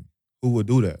outshine me. Who would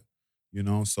do that?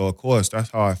 So of course,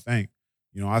 that's how I think.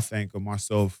 I think of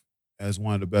myself as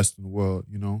one of the best in the world,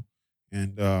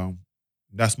 and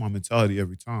that's my mentality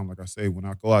every time. Like I say, when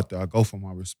I go out there, I go for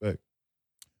my respect.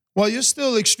 Well, you're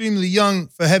still extremely young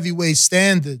for heavyweight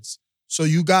standards, so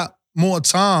you got more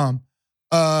time.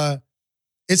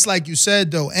 It's like you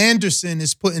said, though, Anderson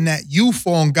is putting that youth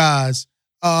on guys.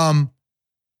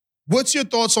 What's your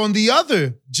thoughts on the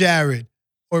other Jared,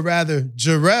 or rather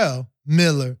Jarrell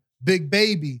Miller, Big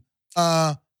Baby?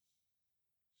 Where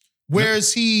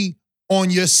is he on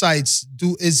your sights?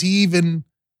 Is he even,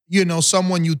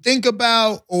 someone you think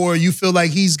about, or you feel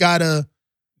like he's got to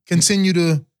continue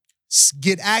to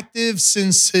get active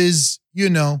since his,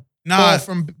 fall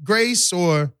from grace,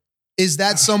 or is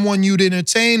that someone you'd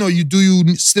entertain, or do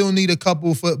you still need a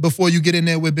couple before you get in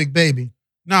there with Big Baby?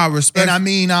 Nah, respect. And I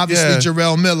mean, obviously,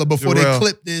 Jarrell Miller, before they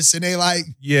clip this and they like.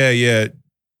 Yeah.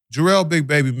 Jarrell Big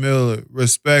Baby Miller,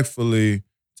 respectfully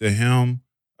to him,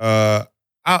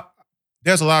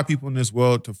 there's a lot of people in this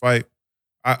world to fight.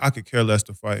 I could care less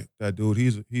to fight that dude.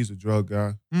 He's a drug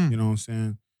guy. You know what I'm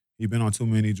saying? He been on too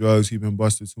many drugs. He been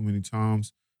busted too many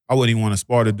times. I wouldn't even want to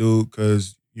spar the dude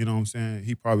because, you know what I'm saying,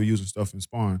 he probably using stuff in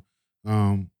sparring.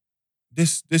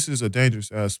 This is a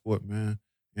dangerous ass sport, man.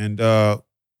 And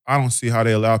I don't see how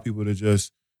they allow people to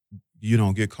just,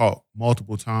 get caught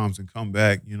multiple times and come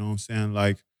back. You know what I'm saying?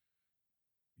 Like,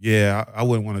 Yeah, I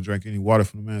wouldn't want to drink any water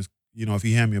from the man. You know, if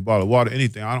he hand me a bottle of water,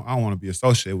 anything, I don't want to be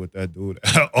associated with that dude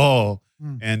at all.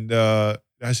 Mm. And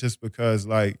that's just because,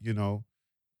 like, you know,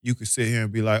 you could sit here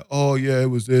and be like, oh yeah, it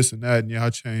was this and that, and yeah,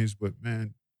 I changed, but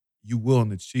man, you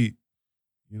willing to cheat.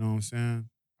 You know what I'm saying?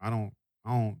 I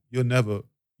don't, you'll never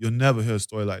hear a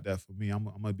story like that for me. I'm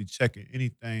gonna be checking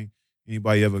anything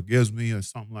anybody ever gives me or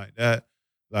something like that.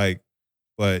 Like,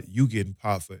 but you getting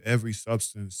popped for every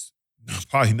substance,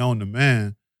 probably known to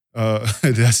man.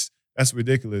 That's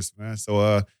ridiculous, man.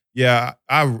 So yeah,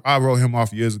 I wrote him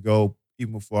off years ago,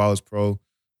 even before I was pro.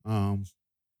 Um,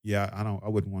 yeah, I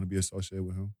wouldn't want to be associated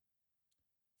with him.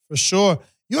 For sure.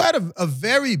 You had a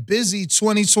very busy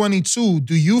 2022.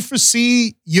 Do you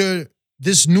foresee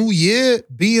this new year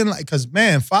being like, because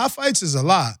man, 5 fights is a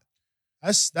lot.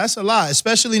 That's a lot,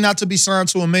 especially not to be signed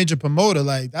to a major promoter.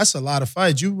 Like, that's a lot of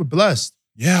fights. You were blessed.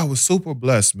 Yeah, I was super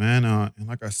blessed, man. And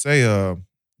like I say,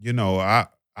 you know,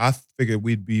 I figured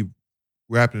we'd be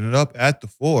wrapping it up at the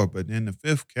 4, but then the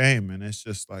 5th came, and it's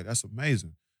just like that's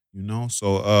amazing, you know.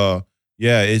 So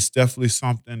yeah, it's definitely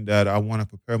something that I want to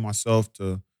prepare myself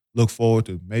to look forward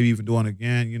to, maybe even doing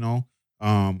again, you know.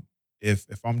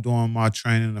 If I'm doing my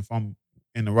training, if I'm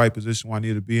in the right position where I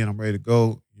need to be and I'm ready to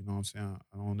go, you know what I'm saying?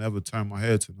 I don't ever turn my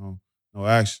head to no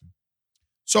action.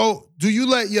 So, do you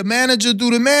let your manager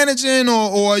do the managing,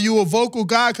 or are you a vocal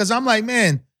guy? Because I'm like,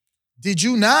 man, did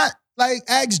you not like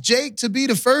ask Jake to be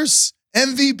the first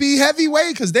MVP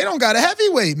heavyweight? Because they don't got a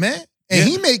heavyweight, man. And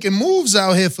he making moves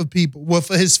out here for people, well,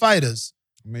 for his fighters.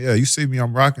 I mean, yeah, you see me,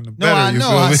 I'm rocking the No, better. I you know.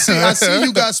 feel me? I see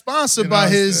you got sponsored You know by what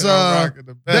I'm his saying? I'm rocking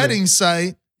the better. betting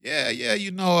site. Yeah,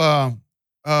 you know,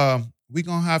 we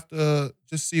gonna have to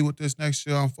just see what this next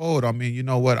year unfold. I mean, you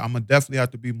know what? I'm gonna definitely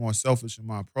have to be more selfish in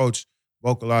my approach,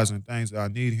 vocalizing things that I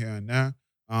need here and there.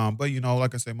 But you know,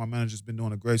 like I say, my manager's been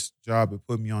doing a great job at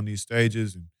putting me on these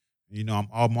stages, and you know,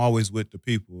 I'm always with the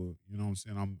people. You know what I'm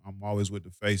saying? I'm always with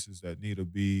the faces that need to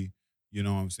be. You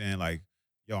know what I'm saying? Like,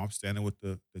 yo, I'm standing with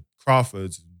the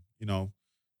Crawfords, and you know,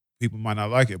 people might not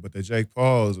like it, but the Jake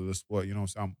Pauls of the sport, you know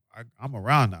what I'm saying? I'm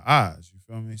around the eyes, you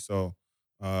feel me? So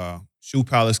Shoe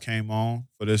Palace came on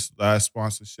for this last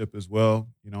sponsorship as well.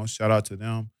 You know, shout out to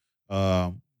them.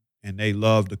 And they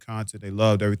loved the content. They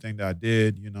loved everything that I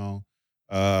did, you know.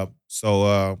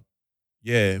 So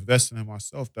yeah, investing in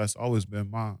myself, that's always been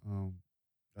my MO.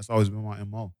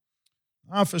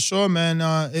 For sure, man.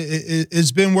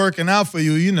 It's been working out for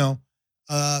you, you know.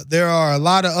 There are a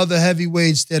lot of other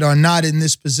heavyweights that are not in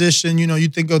this position. You know, you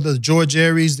think of the George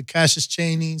Aries, the Cassius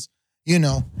Cheneys, you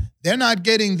know, they're not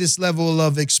getting this level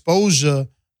of exposure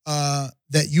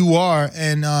that you are,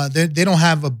 and they don't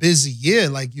have a busy year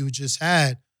like you just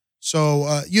had.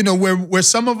 So, you know, where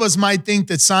some of us might think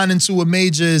that signing to a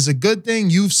major is a good thing,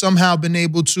 you've somehow been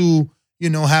able to, you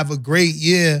know, have a great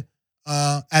year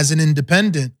as an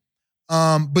independent.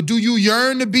 But do you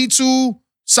yearn to be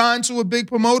signed to a big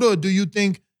promoter, or do you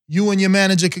think you and your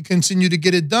manager could continue to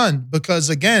get it done? Because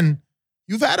again,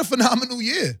 you've had a phenomenal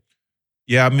year.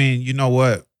 Yeah, I mean, you know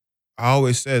what? I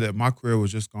always said that my career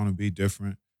was just going to be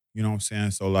different. You know what I'm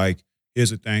saying? So like, here's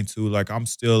the thing too. Like, I'm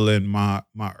still in my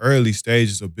early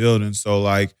stages of building. So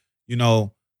like, you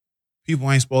know,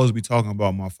 people ain't supposed to be talking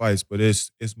about my fights, but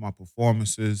it's my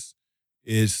performances.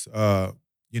 It's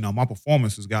you know, my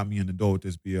performances got me in the door with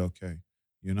this BLK.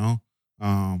 You know,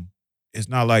 it's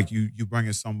not like you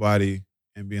bringing somebody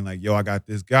and being like, yo, I got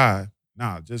this guy.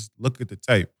 Nah, just look at the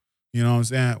tape. You know what I'm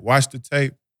saying? Watch the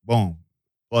tape. Boom,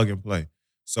 plug and play.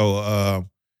 So,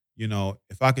 you know,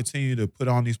 if I continue to put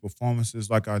on these performances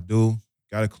like I do,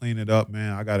 got to clean it up,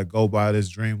 man. I got to go by this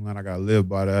dreamland. I got to live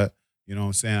by that. You know what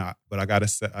I'm saying? But I got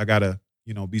to,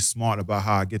 you know, be smart about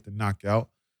how I get the knockout.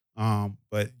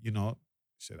 But, you know,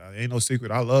 shit, ain't no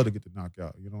secret. I love to get the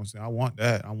knockout. You know what I'm saying? I want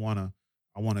that. I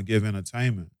want to give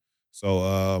entertainment.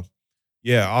 So,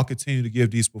 yeah, I'll continue to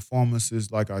give these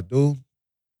performances like I do.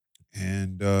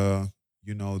 And,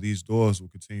 you know, these doors will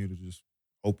continue to just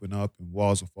open up and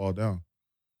walls will fall down.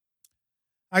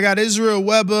 I got Israel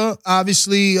Weber,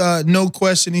 obviously, no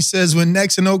question. He says, when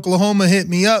next in Oklahoma, hit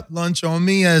me up. Lunch on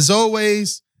me, as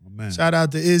always. Oh, man. Shout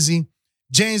out to Izzy.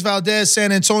 James Valdez,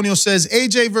 San Antonio says,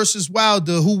 AJ versus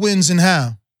Wilder, who wins and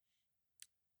how?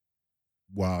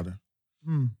 Wilder.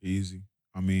 Easy.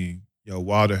 I mean, yo,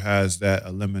 Wilder has that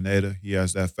eliminator. He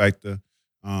has that factor.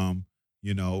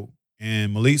 You know,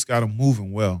 and Malik's got him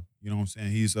moving well. You know what I'm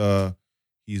saying?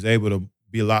 He's able to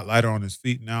be a lot lighter on his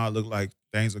feet now. It looked like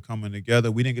things are coming together.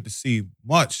 We didn't get to see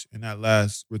much in that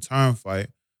last return fight,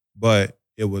 but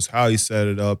it was how he set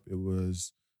it up. It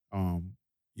was,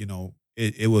 you know,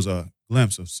 it was a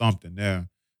glimpse of something there.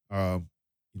 You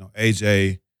know,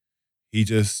 AJ, he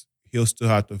he'll still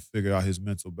have to figure out his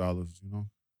mental balance, you know?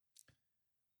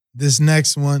 This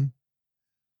next one.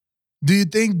 Do you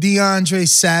think DeAndre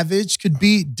Savage could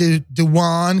beat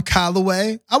DeJuan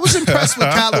Callaway? I was impressed with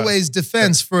Callaway's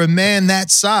defense for a man that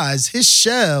size. His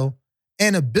shell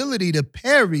and ability to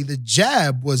parry the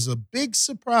jab was a big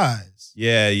surprise.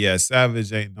 Yeah.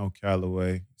 Savage ain't no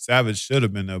Callaway. Savage should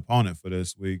have been the opponent for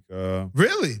this week.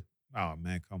 Really? Oh,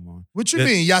 man, come on. What you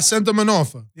mean? Y'all sent him an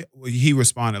offer? Yeah, well, he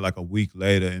responded like a week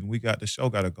later, and the show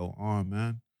got to go on,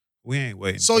 man. We ain't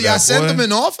waiting. So for y'all that, sent boy. him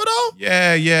an offer, though?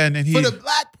 Yeah, and then he... For the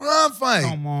Black Prom fight?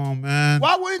 Come on, man.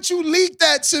 Why wouldn't you leak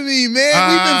that to me, man?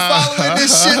 We've been following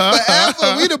this shit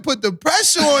forever. We'd have put the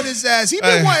pressure on his ass. He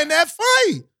been wanting that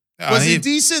fight. Was it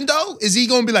decent, though? Is he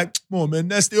going to be like, come on, man,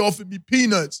 Nesty offered me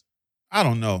peanuts? I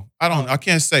don't know. I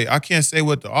can't say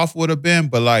what the offer would have been,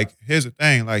 but like, here's the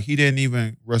thing. Like, he didn't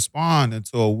even respond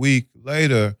until a week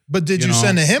later. But did you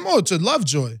send it to him or to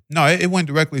Lovejoy? No, it went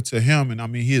directly to him. And I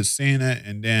mean, he had seen it,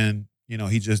 and then,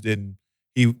 he just didn't.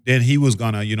 He was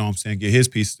gonna, get his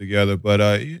pieces together. But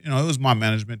it was my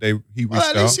management. He reached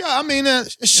at least, out. yeah. I mean,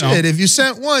 shit. If you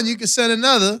sent one, you could send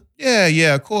another.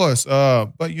 Yeah, of course.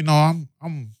 But I'm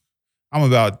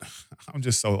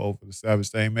just so over the Savage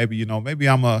thing. Maybe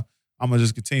I'm gonna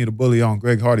just continue to bully on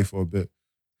Greg Hardy for a bit.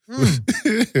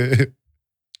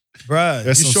 Bruh,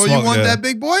 you sure you want that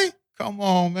big boy? Come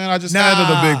on, man. I just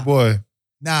handled a big boy.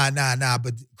 Nah.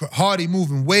 But Hardy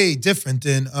moving way different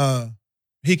than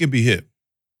He can be hit.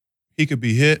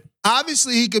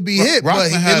 Obviously, he could be hit,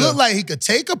 but it looked like he could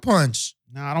take a punch.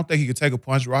 Nah, I don't think he could take a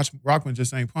punch. Rockman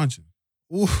just ain't punching.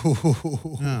 Ooh.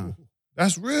 Nah,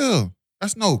 that's real.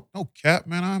 That's no cap,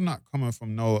 man. I'm not coming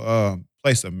from no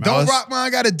place of malice. Don't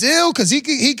Rockman got a deal? Because he could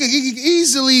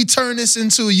easily turn this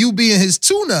into you being his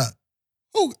tune-up.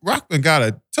 Who? Rockman got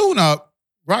a tune-up?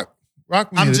 Rockman.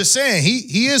 I'm just saying,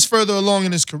 he is further along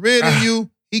in his career than you.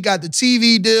 He got the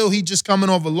TV deal. He just coming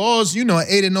over laws. An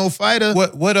 8-0 fighter.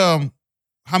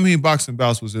 How many boxing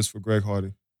bouts was this for Greg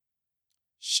Hardy?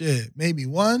 Shit, maybe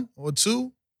 1 or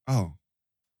 2. Oh,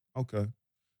 okay.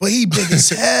 But he big as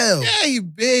hell. Yeah, he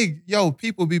big. Yo,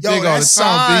 people be big all the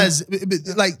size.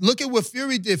 Time. Like, look at what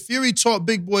Fury did. Fury taught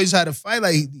big boys how to fight.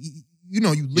 Like, you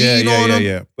lean on him.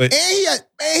 Yeah. But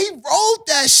he rolled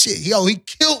that shit. Yo, he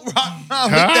killed Rockman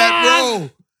with that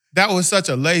roll. That was such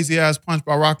a lazy ass punch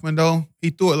by Rockman though. He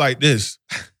threw it like this.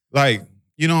 Like,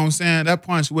 you know what I'm saying? That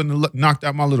punch wouldn't have knocked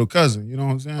out my little cousin. You know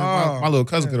what I'm saying? My little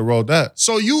cousin could have rolled that.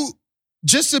 So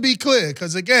just to be clear,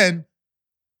 because again,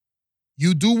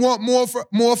 you do want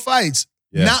more fights.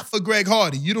 Yeah. Not for Greg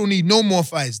Hardy. You don't need no more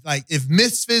fights. Like, if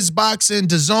Misfits Boxing,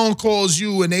 DAZN calls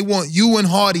you and they want you and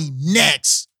Hardy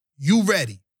next, you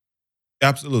ready?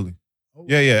 Absolutely. Oh.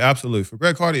 Yeah, absolutely. For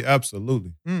Greg Hardy,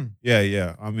 absolutely.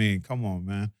 Yeah. I mean, come on,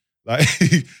 man. Like,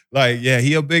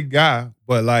 he a big guy,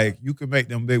 but like, you can make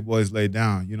them big boys lay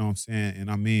down. You know what I'm saying?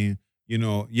 And I mean,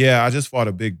 I just fought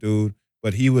a big dude,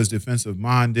 but he was defensive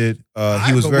minded.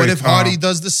 He was very What if calm. Hardy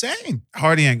does the same?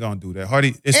 Hardy ain't gonna do that.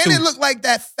 Hardy, it looked like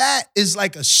that fat is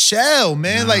like a shell,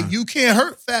 man. Nah. Like, you can't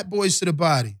hurt fat boys to the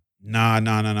body. Nah.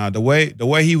 The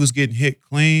way he was getting hit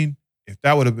clean, if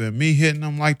that would have been me hitting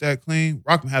him like that clean,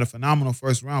 Rockman had a phenomenal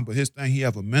first round, but his thing, he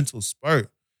have a mental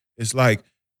spurt. It's like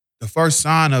the first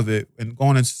sign of it, and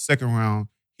going into the second round,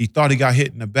 he thought he got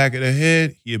hit in the back of the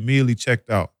head. He immediately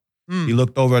checked out. He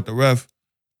looked over at the ref.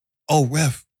 Oh,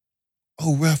 ref,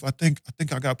 I think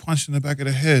I got punched in the back of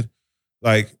the head.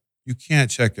 Like, you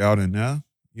can't check out in there.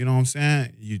 You know what I'm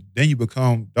saying? Then you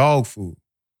become dog food.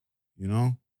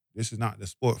 This is not the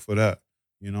sport for that.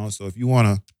 So if you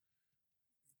want to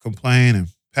complain and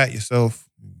pat yourself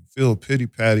and feel pity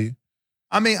patty.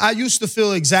 I mean, I used to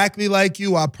feel exactly like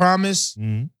you, I promise.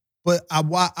 Mm-hmm. But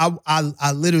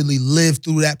I literally lived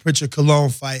through that Pritchard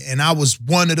Cologne fight, and I was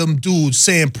one of them dudes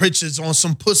saying Pritchard's on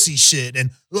some pussy shit,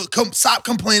 and look, stop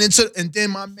complaining and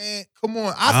then my man, come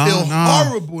on, I feel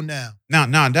horrible now.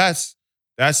 Now that's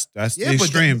the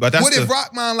extreme. But that's what if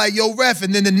Rockman like, yo, ref,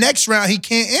 and then the next round he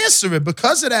can't answer it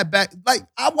because of that back. Like,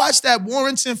 I watched that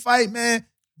Warrington fight, man.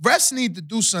 Refs need to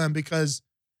do something because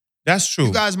that's true.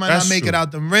 You guys might not make it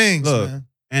out them rings, man.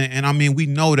 And I mean, we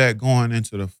know that going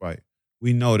into the fight.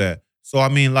 We know that. So I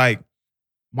mean, like,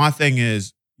 my thing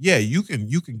is, yeah, you can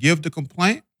give the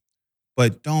complaint,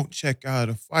 but don't check out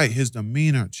of the fight. His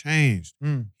demeanor changed.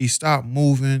 He stopped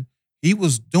moving. He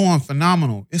was doing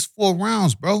phenomenal. It's 4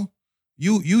 rounds, bro.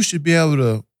 You should be able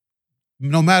to,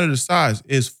 no matter the size,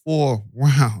 it's 4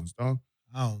 rounds, dog.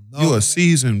 I don't know. You a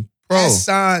seasoned pro.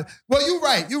 Well,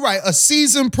 you're right. A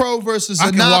seasoned pro versus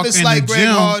a novice like Greg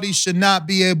Hardy should not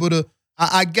be able to.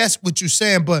 I guess what you're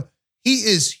saying, but he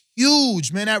is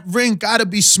huge, man. That ring got to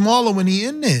be smaller when he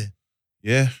in there.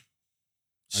 Yeah.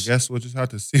 I guess we'll just have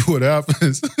to see what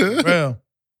happens. Well,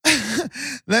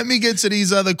 let me get to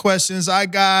these other questions. I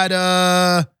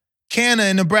got Canna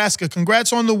in Nebraska.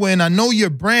 Congrats on the win. I know your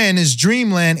brand is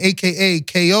Dreamland, aka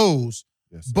KOs,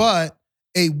 Yes, sir. but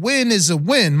a win is a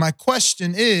win. My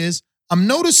question is, I'm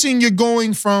noticing you're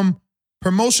going from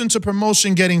promotion to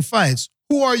promotion, getting fights.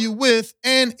 Who are you with?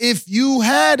 And if you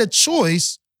had a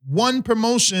choice, one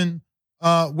promotion,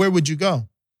 where would you go?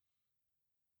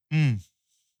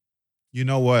 You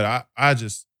know what? I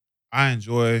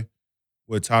enjoy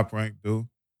what Top Rank do.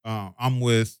 I'm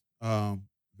with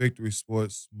Victory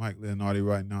Sports, Mike Leonardi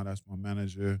right now. That's my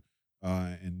manager.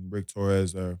 And Rick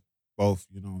Torres are both,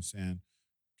 you know what I'm saying,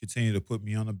 continue to put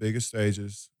me on the biggest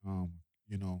stages.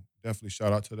 You know, definitely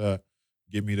shout out to that.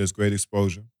 Give me this great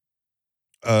exposure.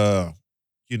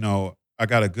 You know, I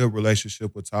got a good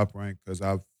relationship with Top Rank because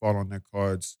I've fought on their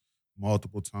cards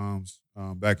multiple times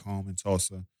back home in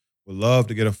Tulsa. Would love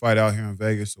to get a fight out here in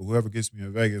Vegas. So whoever gets me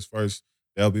in Vegas first,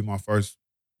 that'll be my first,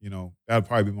 you know, that'll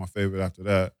probably be my favorite after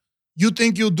that. You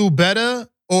think you'll do better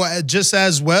or just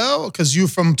as well? Because you're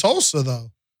from Tulsa,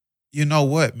 though. You know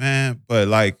what, man? But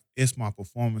like, it's my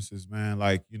performances, man.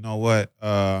 Like, you know what?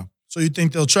 So you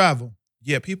think they'll travel?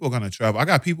 Yeah, people are gonna travel. I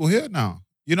got people here now.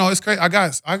 You know, it's crazy. I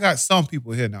got some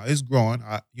people here now. It's growing.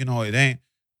 You know, it ain't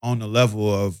on the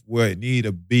level of where it need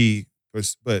to be,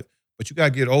 but you gotta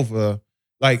get over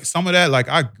like some of that. Like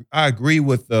I agree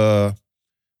with the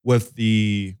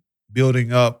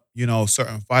building up, you know,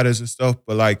 certain fighters and stuff.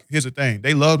 But like, here's the thing: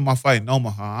 they loved my fight in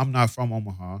Omaha. I'm not from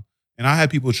Omaha, and I had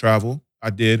people travel.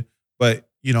 I did, but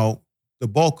you know, the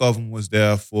bulk of them was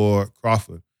there for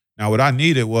Crawford. Now, what I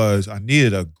needed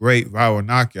a great viral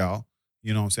knockout.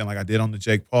 You know what I'm saying? Like I did on the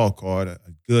Jake Paul card, a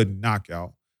good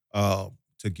knockout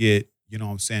to get, you know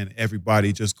what I'm saying,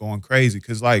 everybody just going crazy.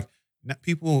 Because, like,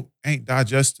 people ain't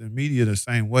digesting media the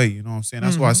same way, you know what I'm saying?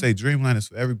 That's why I say Dreamland is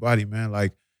for everybody, man.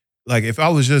 Like if I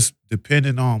was just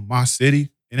dependent on my city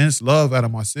and it's love out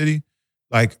of my city,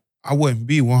 like, I wouldn't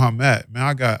be where I'm at. Man,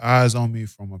 I got eyes on me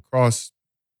from across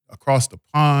the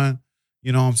pond,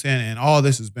 you know what I'm saying? And all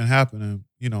this has been happening,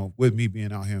 you know, with me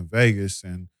being out here in Vegas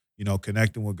and, you know,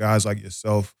 connecting with guys like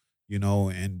yourself, you know,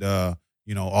 and,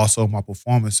 you know, also my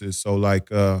performances. So like,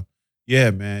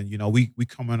 yeah, man, you know, we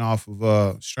coming off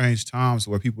of strange times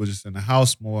where people are just in the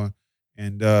house more.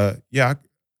 And yeah,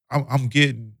 I'm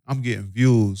getting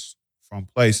views from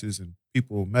places and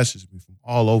people message me from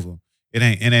all over. It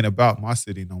ain't about my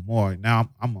city no more. Now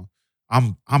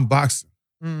I'm boxing.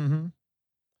 Mm-hmm.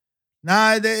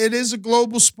 Nah, it is a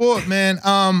global sport, man.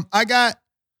 I got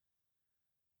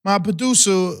my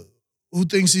producer who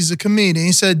thinks he's a comedian.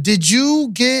 He said, "Did you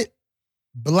get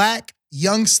Black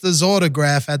Youngster's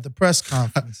autograph at the press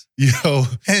conference?" Yo.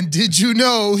 And did you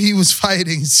know he was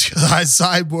fighting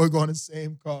Cyborg on the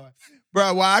same card?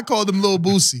 Bro, why I called him Lil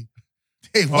Boosie.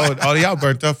 Hey, Oh, y'all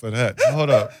burnt up for that. Hold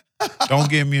up. Don't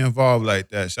get me involved like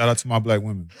that. Shout out to my black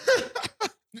women.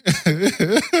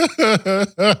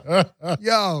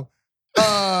 Yo,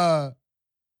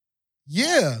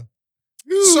 yeah.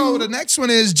 So the next one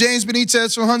is James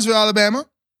Benitez from Huntsville, Alabama.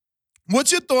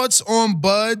 What's your thoughts on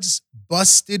Bud's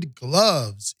busted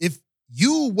gloves? If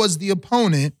you was the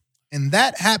opponent and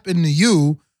that happened to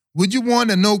you, would you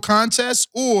want a no contest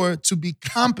or to be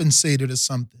compensated or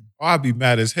something? Oh, I'd be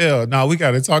mad as hell. Now we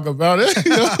got to talk about it.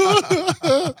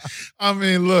 I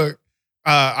mean, look,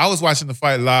 I was watching the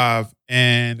fight live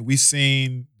and we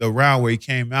seen the round where he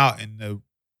came out and the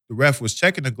ref was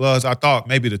checking the gloves. I thought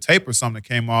maybe the tape or something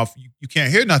came off. You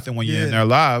can't hear nothing when you're in there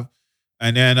live.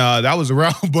 And then that was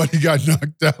around, but he got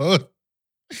knocked out.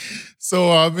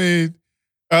 So, I mean,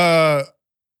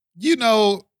 you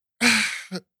know,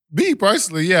 me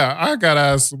personally, yeah, I got to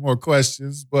ask some more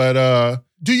questions. But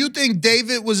do you think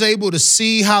David was able to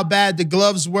see how bad the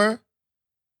gloves were?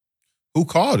 Who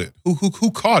called it?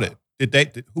 Who caught it?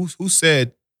 Who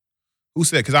said?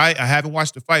 Because I haven't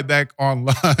watched the fight back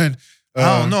online.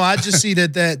 I don't know. I just see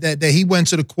that he went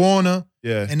to the corner.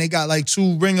 Yeah. And they got like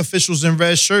two ring officials in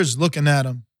red shirts looking at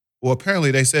him. Well, apparently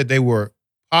they said they were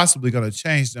possibly going to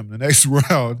change them the next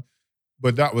round,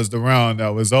 but that was the round that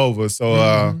was over.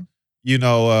 So, you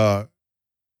know, I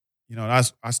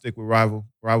stick with Rival.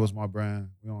 Rival's my brand.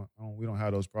 We don't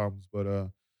have those problems. But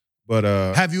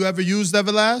have you ever used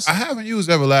Everlast? I haven't used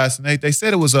Everlast, and they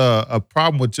said it was a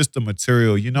problem with just the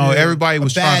material. You know, everybody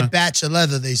was trying to, bad batch of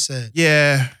leather. They said,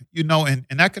 yeah, you know, and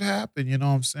that could happen. You know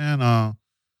what I'm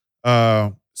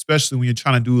saying? Especially when you're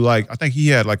trying to do like, I think he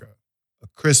had like a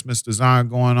Christmas design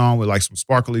going on with like some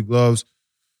sparkly gloves.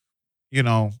 You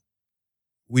know,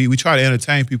 we try to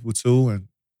entertain people too, and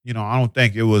you know, I don't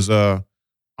think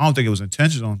I don't think it was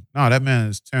intentional. No, that man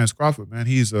is Terrence Crawford, man.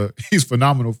 He's a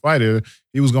phenomenal fighter.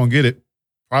 He was gonna get it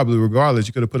probably regardless.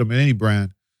 You could have put him in any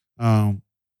brand.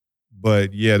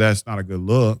 But yeah, that's not a good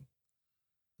look.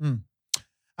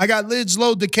 I got Lids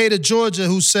Low, Decatur, Georgia,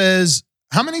 who says,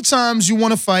 how many times you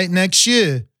want to fight next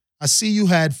year? I see you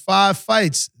had 5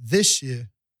 fights this year.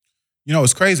 You know,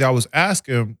 it's crazy. I was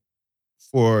asking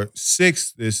for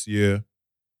 6 this year,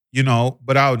 you know,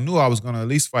 but I knew I was going to at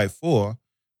least fight 4.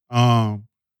 And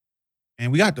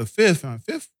we got the 5th, and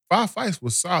 5 fights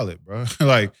was solid, bro.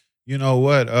 Like, you know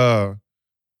what?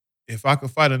 If I could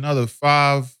fight another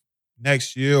 5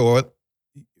 next year, or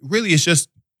really it's just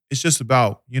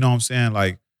about, you know what I'm saying?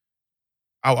 Like,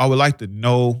 I would like to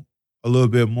know a little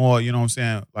bit more, you know what I'm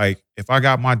saying? Like, if I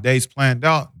got my dates planned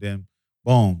out, then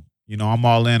boom, you know, I'm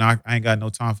all in. I ain't got no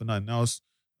time for nothing else.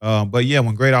 But yeah,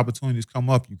 when great opportunities come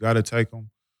up, you got to take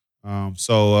them.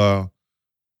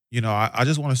 You know, I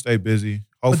just want to stay busy.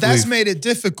 Hopefully. But that's made it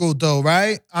difficult though,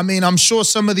 right? I mean, I'm sure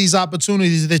some of these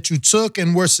opportunities that you took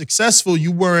and were successful,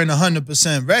 you weren't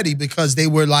 100% ready because they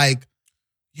were like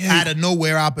out of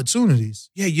nowhere opportunities.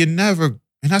 Yeah, you never,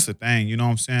 and that's the thing, you know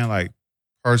what I'm saying? Like,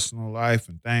 personal life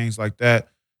and things like that,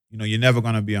 you know, you're never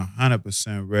going to be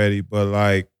 100% ready, but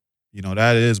like, you know,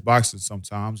 that is boxing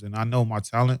sometimes. And I know my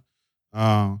talent.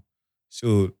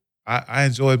 Shoot, I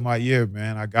enjoyed my year,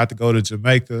 man. I got to go to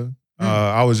Jamaica.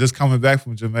 I was just coming back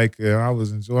from Jamaica and I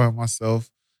was enjoying myself,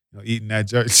 you know, eating that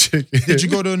jerk chicken. Did you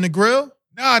go to Negril?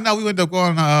 No, we went to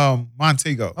going to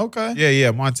Montego. Okay. Yeah,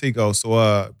 Montego.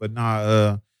 So,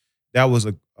 that was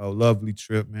a lovely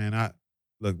trip, man.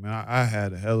 Look, man, I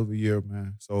had a hell of a year,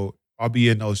 man. So I'll be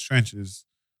in those trenches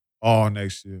all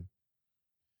next year.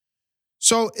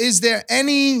 So is there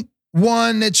any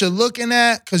one that you're looking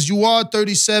at? Because you are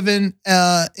 37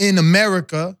 in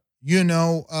America, you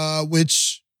know,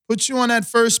 which puts you on that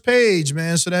first page,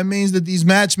 man. So that means that these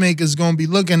matchmakers going to be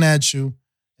looking at you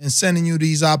and sending you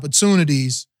these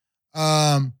opportunities.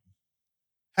 Have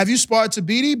you sparred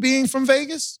Tabiti being from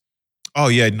Vegas? Oh,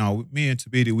 yeah, no. Me and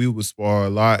Tabiti, we would spar a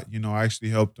lot. You know, I actually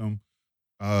helped him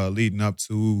leading up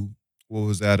to, what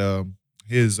was that,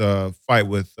 his fight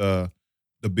with the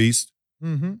Beast.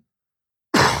 Mm-hmm.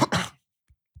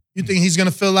 You think he's going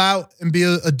to fill out and be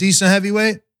a decent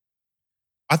heavyweight?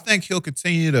 I think he'll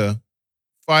continue to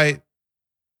fight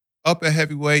up at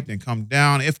heavyweight, then come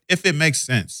down, if it makes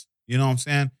sense. You know what I'm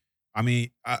saying? I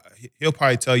mean, he'll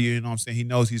probably tell you, you know what I'm saying, he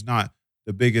knows he's not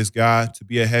the biggest guy to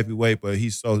be a heavyweight, but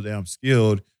he's so damn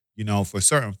skilled, you know, for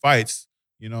certain fights,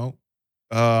 you know,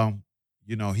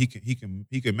 he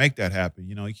can make that happen.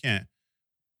 You know, he can't.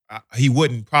 He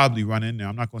wouldn't probably run in there.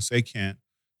 I'm not gonna say can't,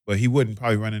 but he wouldn't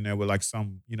probably run in there with like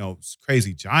some, you know,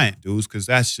 crazy giant dudes, because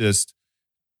that's just,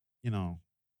 you know,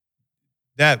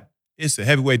 that it's a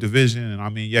heavyweight division, and I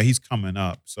mean, yeah, he's coming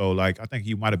up. So like, I think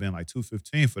he might have been like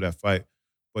 215 for that fight,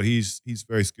 but he's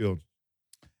very skilled.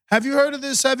 Have you heard of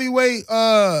this heavyweight,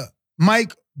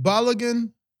 Mike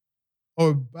Balogun?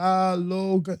 Or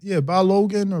Balogun? Yeah,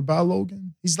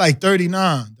 Balogun. He's like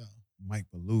 39, though. Mike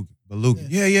Balogun.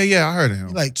 Yeah. I heard of him.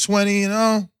 He's like 20, you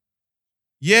know?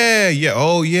 Yeah.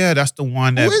 Oh, yeah, that's the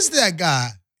one that... Who is that guy?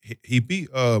 He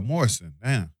beat Morrison,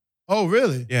 damn. Oh,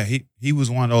 really? Yeah, he was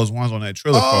one of those ones on that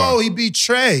Triller card. Oh, he beat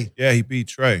Trey. Yeah, he beat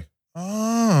Trey.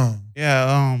 Oh.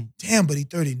 Yeah. Damn, but he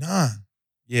 39.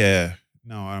 Yeah.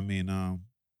 No, I mean,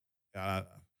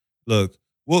 look,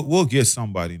 we'll get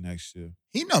somebody next year.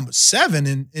 He number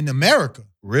 7 in America.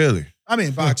 Really? I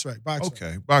mean, BoxRec.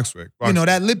 Okay, BoxRec. You know,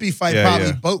 that Lippy fight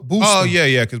probably boosted Oh, him.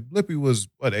 yeah, because Lippy was,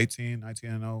 18,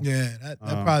 19-0? Yeah, that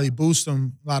probably boosted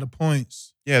him a lot of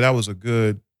points. Yeah, that was a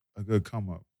good come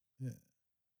up.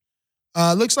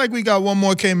 Yeah. Looks like we got one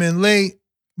more came in late.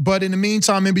 But in the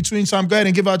meantime, in between time, go ahead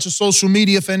and give out your social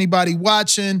media for anybody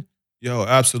watching. Yo,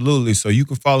 absolutely. So you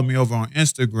can follow me over on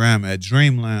Instagram at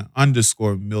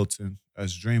Dreamland_Milton.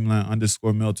 That's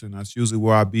Dreamland_Milton. That's usually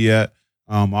where I be at.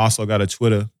 I also got a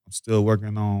Twitter. I'm still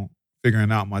working on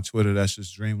figuring out my Twitter. That's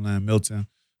just Dreamland Milton.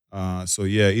 So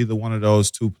yeah, either one of those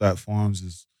 2 platforms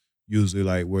is usually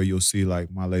like where you'll see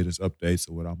like my latest updates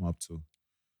or what I'm up to.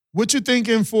 What you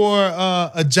thinking for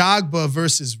Ajagba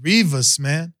versus Rivas,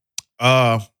 man?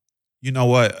 You know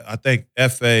what? I think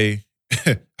FA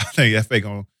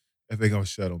gonna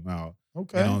shut him out.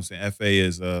 Okay. You know what I'm saying? FA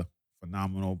is a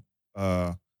phenomenal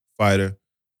fighter.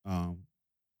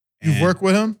 You've worked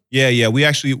with him? Yeah.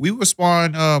 We were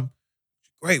sparring.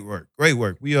 Great work.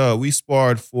 We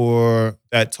sparred for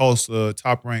that Tulsa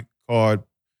Top Rank card.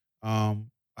 I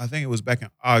think it was back in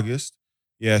August.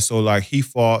 Yeah. So like he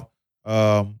fought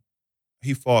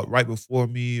right before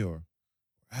me or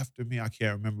after me. I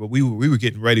can't remember. But we were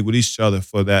getting ready with each other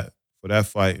for that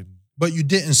fight. But you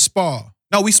didn't spar.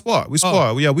 No, we spar. We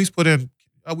spar. Yeah, we put in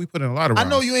a lot of rounds. I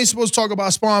know you ain't supposed to talk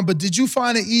about sparring, but did you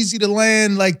find it easy to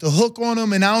land like the hook on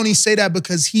him? And I only say that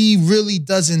because he really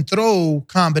doesn't throw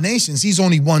combinations. He's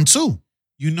only 1-2.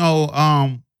 You know,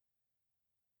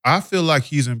 I feel like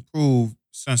he's improved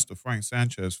since the Frank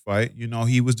Sanchez fight. You know,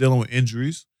 he was dealing with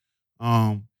injuries.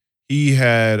 He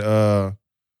had,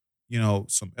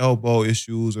 some elbow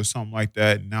issues or something like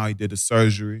that. And now he did the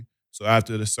surgery. So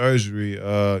after the surgery,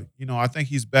 I think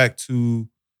he's back to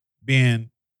being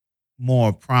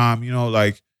more prime. You know,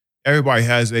 like everybody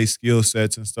has their skill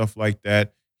sets and stuff like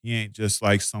that. He ain't just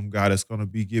like some guy that's going to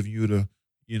be giving you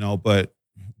but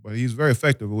he's very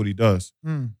effective at what he does.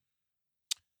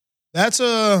 That's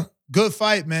a good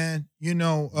fight, man.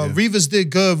 Rivas did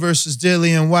good versus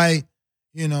Dillian White.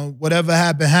 Whatever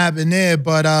happened there.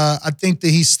 But I think that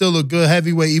he's still a good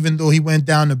heavyweight, even though he went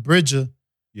down to Bridger.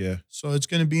 Yeah. So it's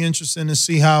going to be interesting to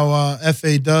see how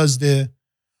FA does there.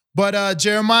 But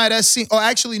Jeremiah,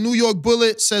 New York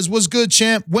Bullet says, what's good,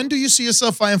 champ? When do you see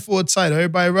yourself fighting for a title?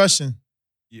 Everybody rushing.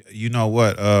 You know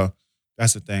what?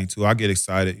 That's the thing, too. I get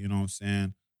excited, you know what I'm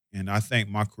saying? And I think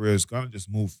my career is going to just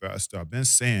move faster. I've been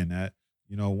saying that.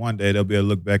 One day they'll be able to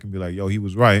look back and be like, yo, he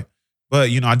was right. But,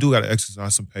 I do got to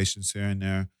exercise some patience here and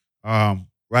there.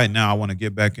 Right now, I want to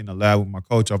get back in the lab with my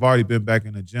coach. I've already been back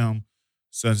in the gym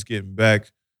since getting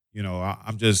back.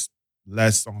 I'm just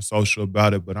less on social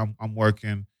about it, but I'm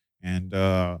working and,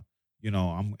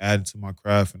 I'm adding to my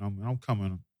craft and I'm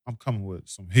coming with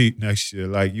some heat next year.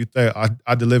 Like you think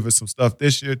I delivered some stuff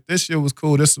this year. This year was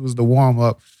cool. This was the warm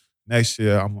up. Next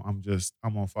year, I'm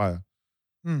on fire.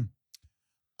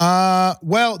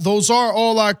 Well, those are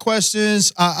all our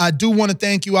questions. I do want to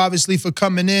thank you, obviously, for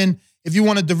coming in. If you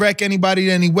want to direct anybody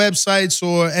to any websites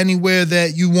or anywhere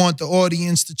that you want the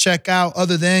audience to check out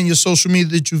other than your social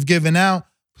media that you've given out,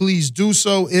 please do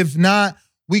so. If not,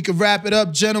 we could wrap it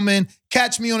up, gentlemen.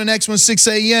 Catch me on the next one, 6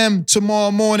 a.m. tomorrow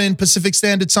morning, Pacific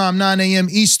Standard Time, 9 a.m.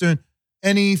 Eastern.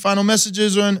 Any final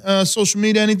messages on social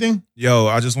media, anything? Yo,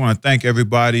 I just want to thank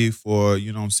everybody for,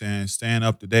 staying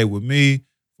up to date with me,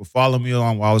 for following me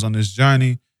along while I was on this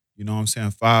journey.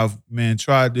 5 men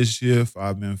tried this year,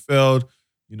 5 men failed.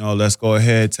 Let's go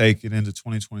ahead, take it into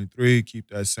 2023, keep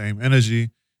that same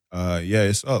energy.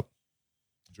 It's up.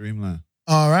 Dreamland.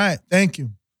 All right. Thank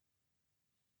you.